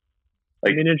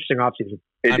 Like an interesting offseason.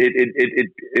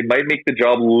 It might make the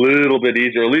job a little bit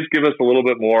easier, at least give us a little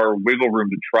bit more wiggle room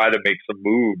to try to make some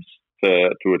moves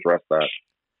to address that.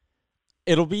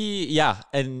 It'll be, yeah.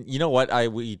 And you know what?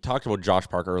 We talked about Josh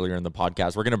Park earlier in the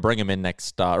podcast. We're going to bring him in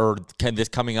this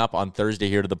coming up on Thursday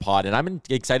here to the pod. And I'm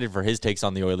excited for his takes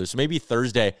on the Oilers. So maybe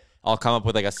Thursday I'll come up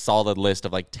with like a solid list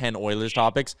of like 10 Oilers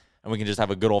topics, and we can just have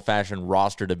a good old fashioned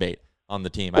roster debate on the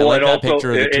team. I like that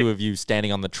picture of the two of you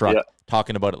standing on the truck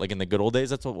talking about it like in the good old days.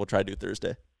 That's what we'll try to do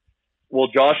Thursday. Well,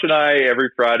 Josh and I,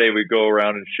 every Friday, we go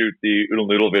around and shoot the Oodle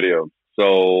Noodle videos.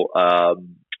 So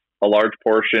a large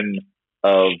portion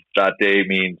of that day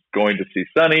means going to see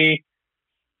Sonny,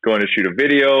 going to shoot a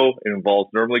video. It involves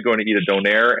normally going to eat a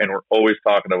donair, and we're always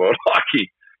talking about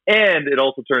hockey. And it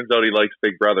also turns out he likes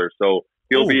Big Brother, so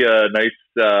he'll be a nice.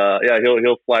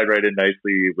 He'll slide right in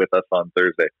nicely with us on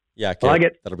Thursday. Yeah, I like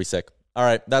it. That'll be sick. All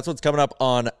right, that's what's coming up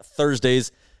on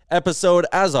Thursday's episode.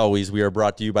 As always, we are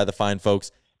brought to you by the fine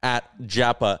folks at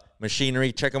Japa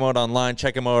Machinery. Check them out online.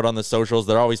 Check them out on the socials.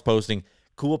 They're always posting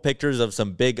cool pictures of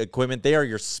some big equipment. They are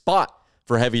your spot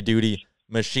for heavy-duty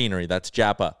machinery. That's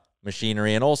Japa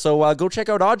Machinery. And also, go check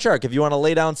out OddsShark. If you want to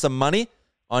lay down some money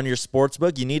on your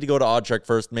sportsbook, you need to go to OddsShark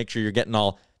first. Make sure you're getting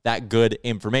all that good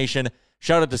information.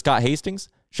 Shout out to Scott Hastings.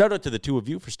 Shout out to the two of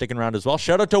you for sticking around as well.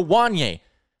 Shout out to Wanye.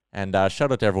 And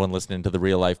shout out to everyone listening to the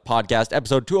Real Life Podcast.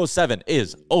 Episode 207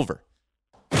 is over.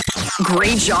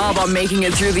 Great job on making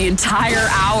it through the entire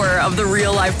hour of the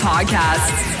Real Life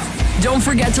Podcast. Don't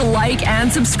forget to like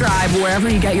and subscribe wherever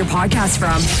you get your podcast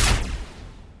from.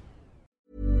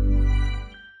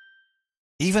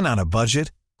 Even on a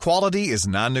budget, quality is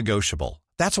non-negotiable.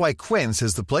 That's why Quince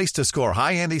is the place to score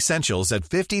high-end essentials at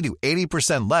 50 to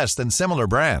 80% less than similar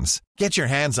brands. Get your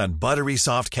hands on buttery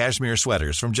soft cashmere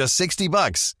sweaters from just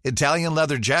 $60, Italian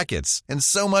leather jackets, and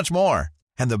so much more.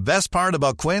 And the best part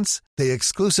about Quince, they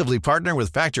exclusively partner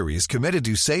with factories committed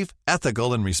to safe,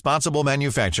 ethical, and responsible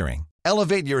manufacturing.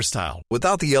 Elevate your style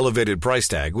without the elevated price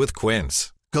tag with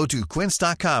Quince. Go to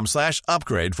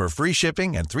quince.com/upgrade for free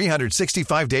shipping and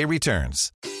 365-day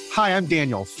returns. Hi, I'm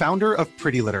Daniel, founder of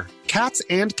Pretty Litter. Cats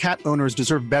and cat owners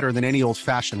deserve better than any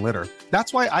old-fashioned litter.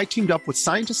 That's why I teamed up with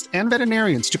scientists and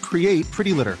veterinarians to create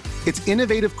Pretty Litter. Its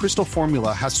innovative crystal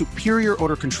formula has superior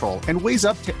odor control and weighs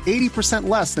up to 80%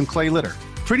 less than clay litter.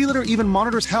 Pretty Litter even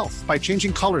monitors health by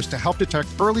changing colors to help detect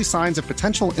early signs of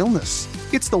potential illness.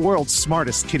 It's the world's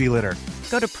smartest kitty litter.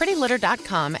 Go to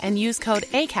prettylitter.com and use code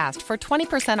ACAST for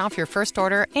 20% off your first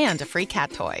order and a free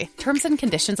cat toy. Terms and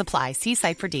conditions apply. See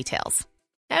site for details.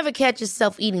 Ever catch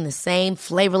yourself eating the same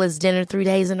flavorless dinner 3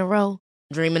 days in a row?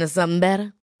 Dreaming of something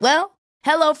better? Well,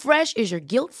 HelloFresh is your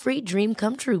guilt-free dream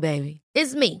come true, baby.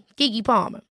 It's me, Keke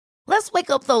Palmer. Let's wake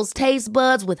up those taste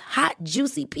buds with hot,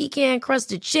 juicy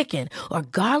pecan-crusted chicken or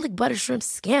garlic butter shrimp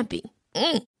scampi.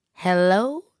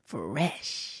 Hello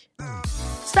Fresh.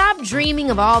 Stop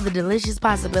dreaming of all the delicious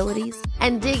possibilities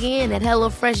and dig in at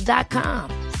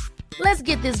HelloFresh.com. Let's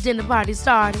get this dinner party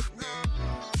started.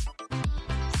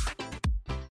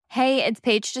 Hey, it's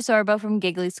Paige DeSorbo from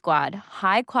Giggly Squad.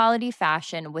 High quality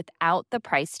fashion without the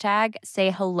price tag.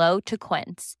 Say hello to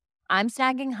Quince. I'm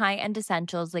snagging high-end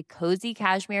essentials like cozy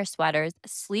cashmere sweaters,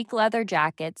 sleek leather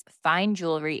jackets, fine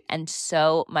jewelry, and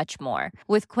so much more.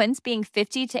 With Quince being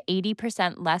 50 to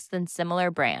 80% less than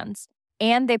similar brands.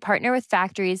 And they partner with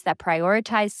factories that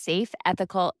prioritize safe,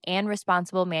 ethical, and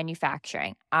responsible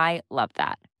manufacturing. I love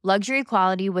that. Luxury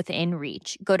quality within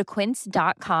reach. Go to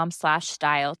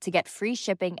quince.com/style to get free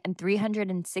shipping and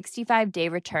 365-day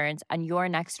returns on your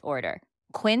next order.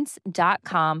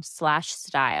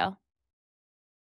 Quince.com/style.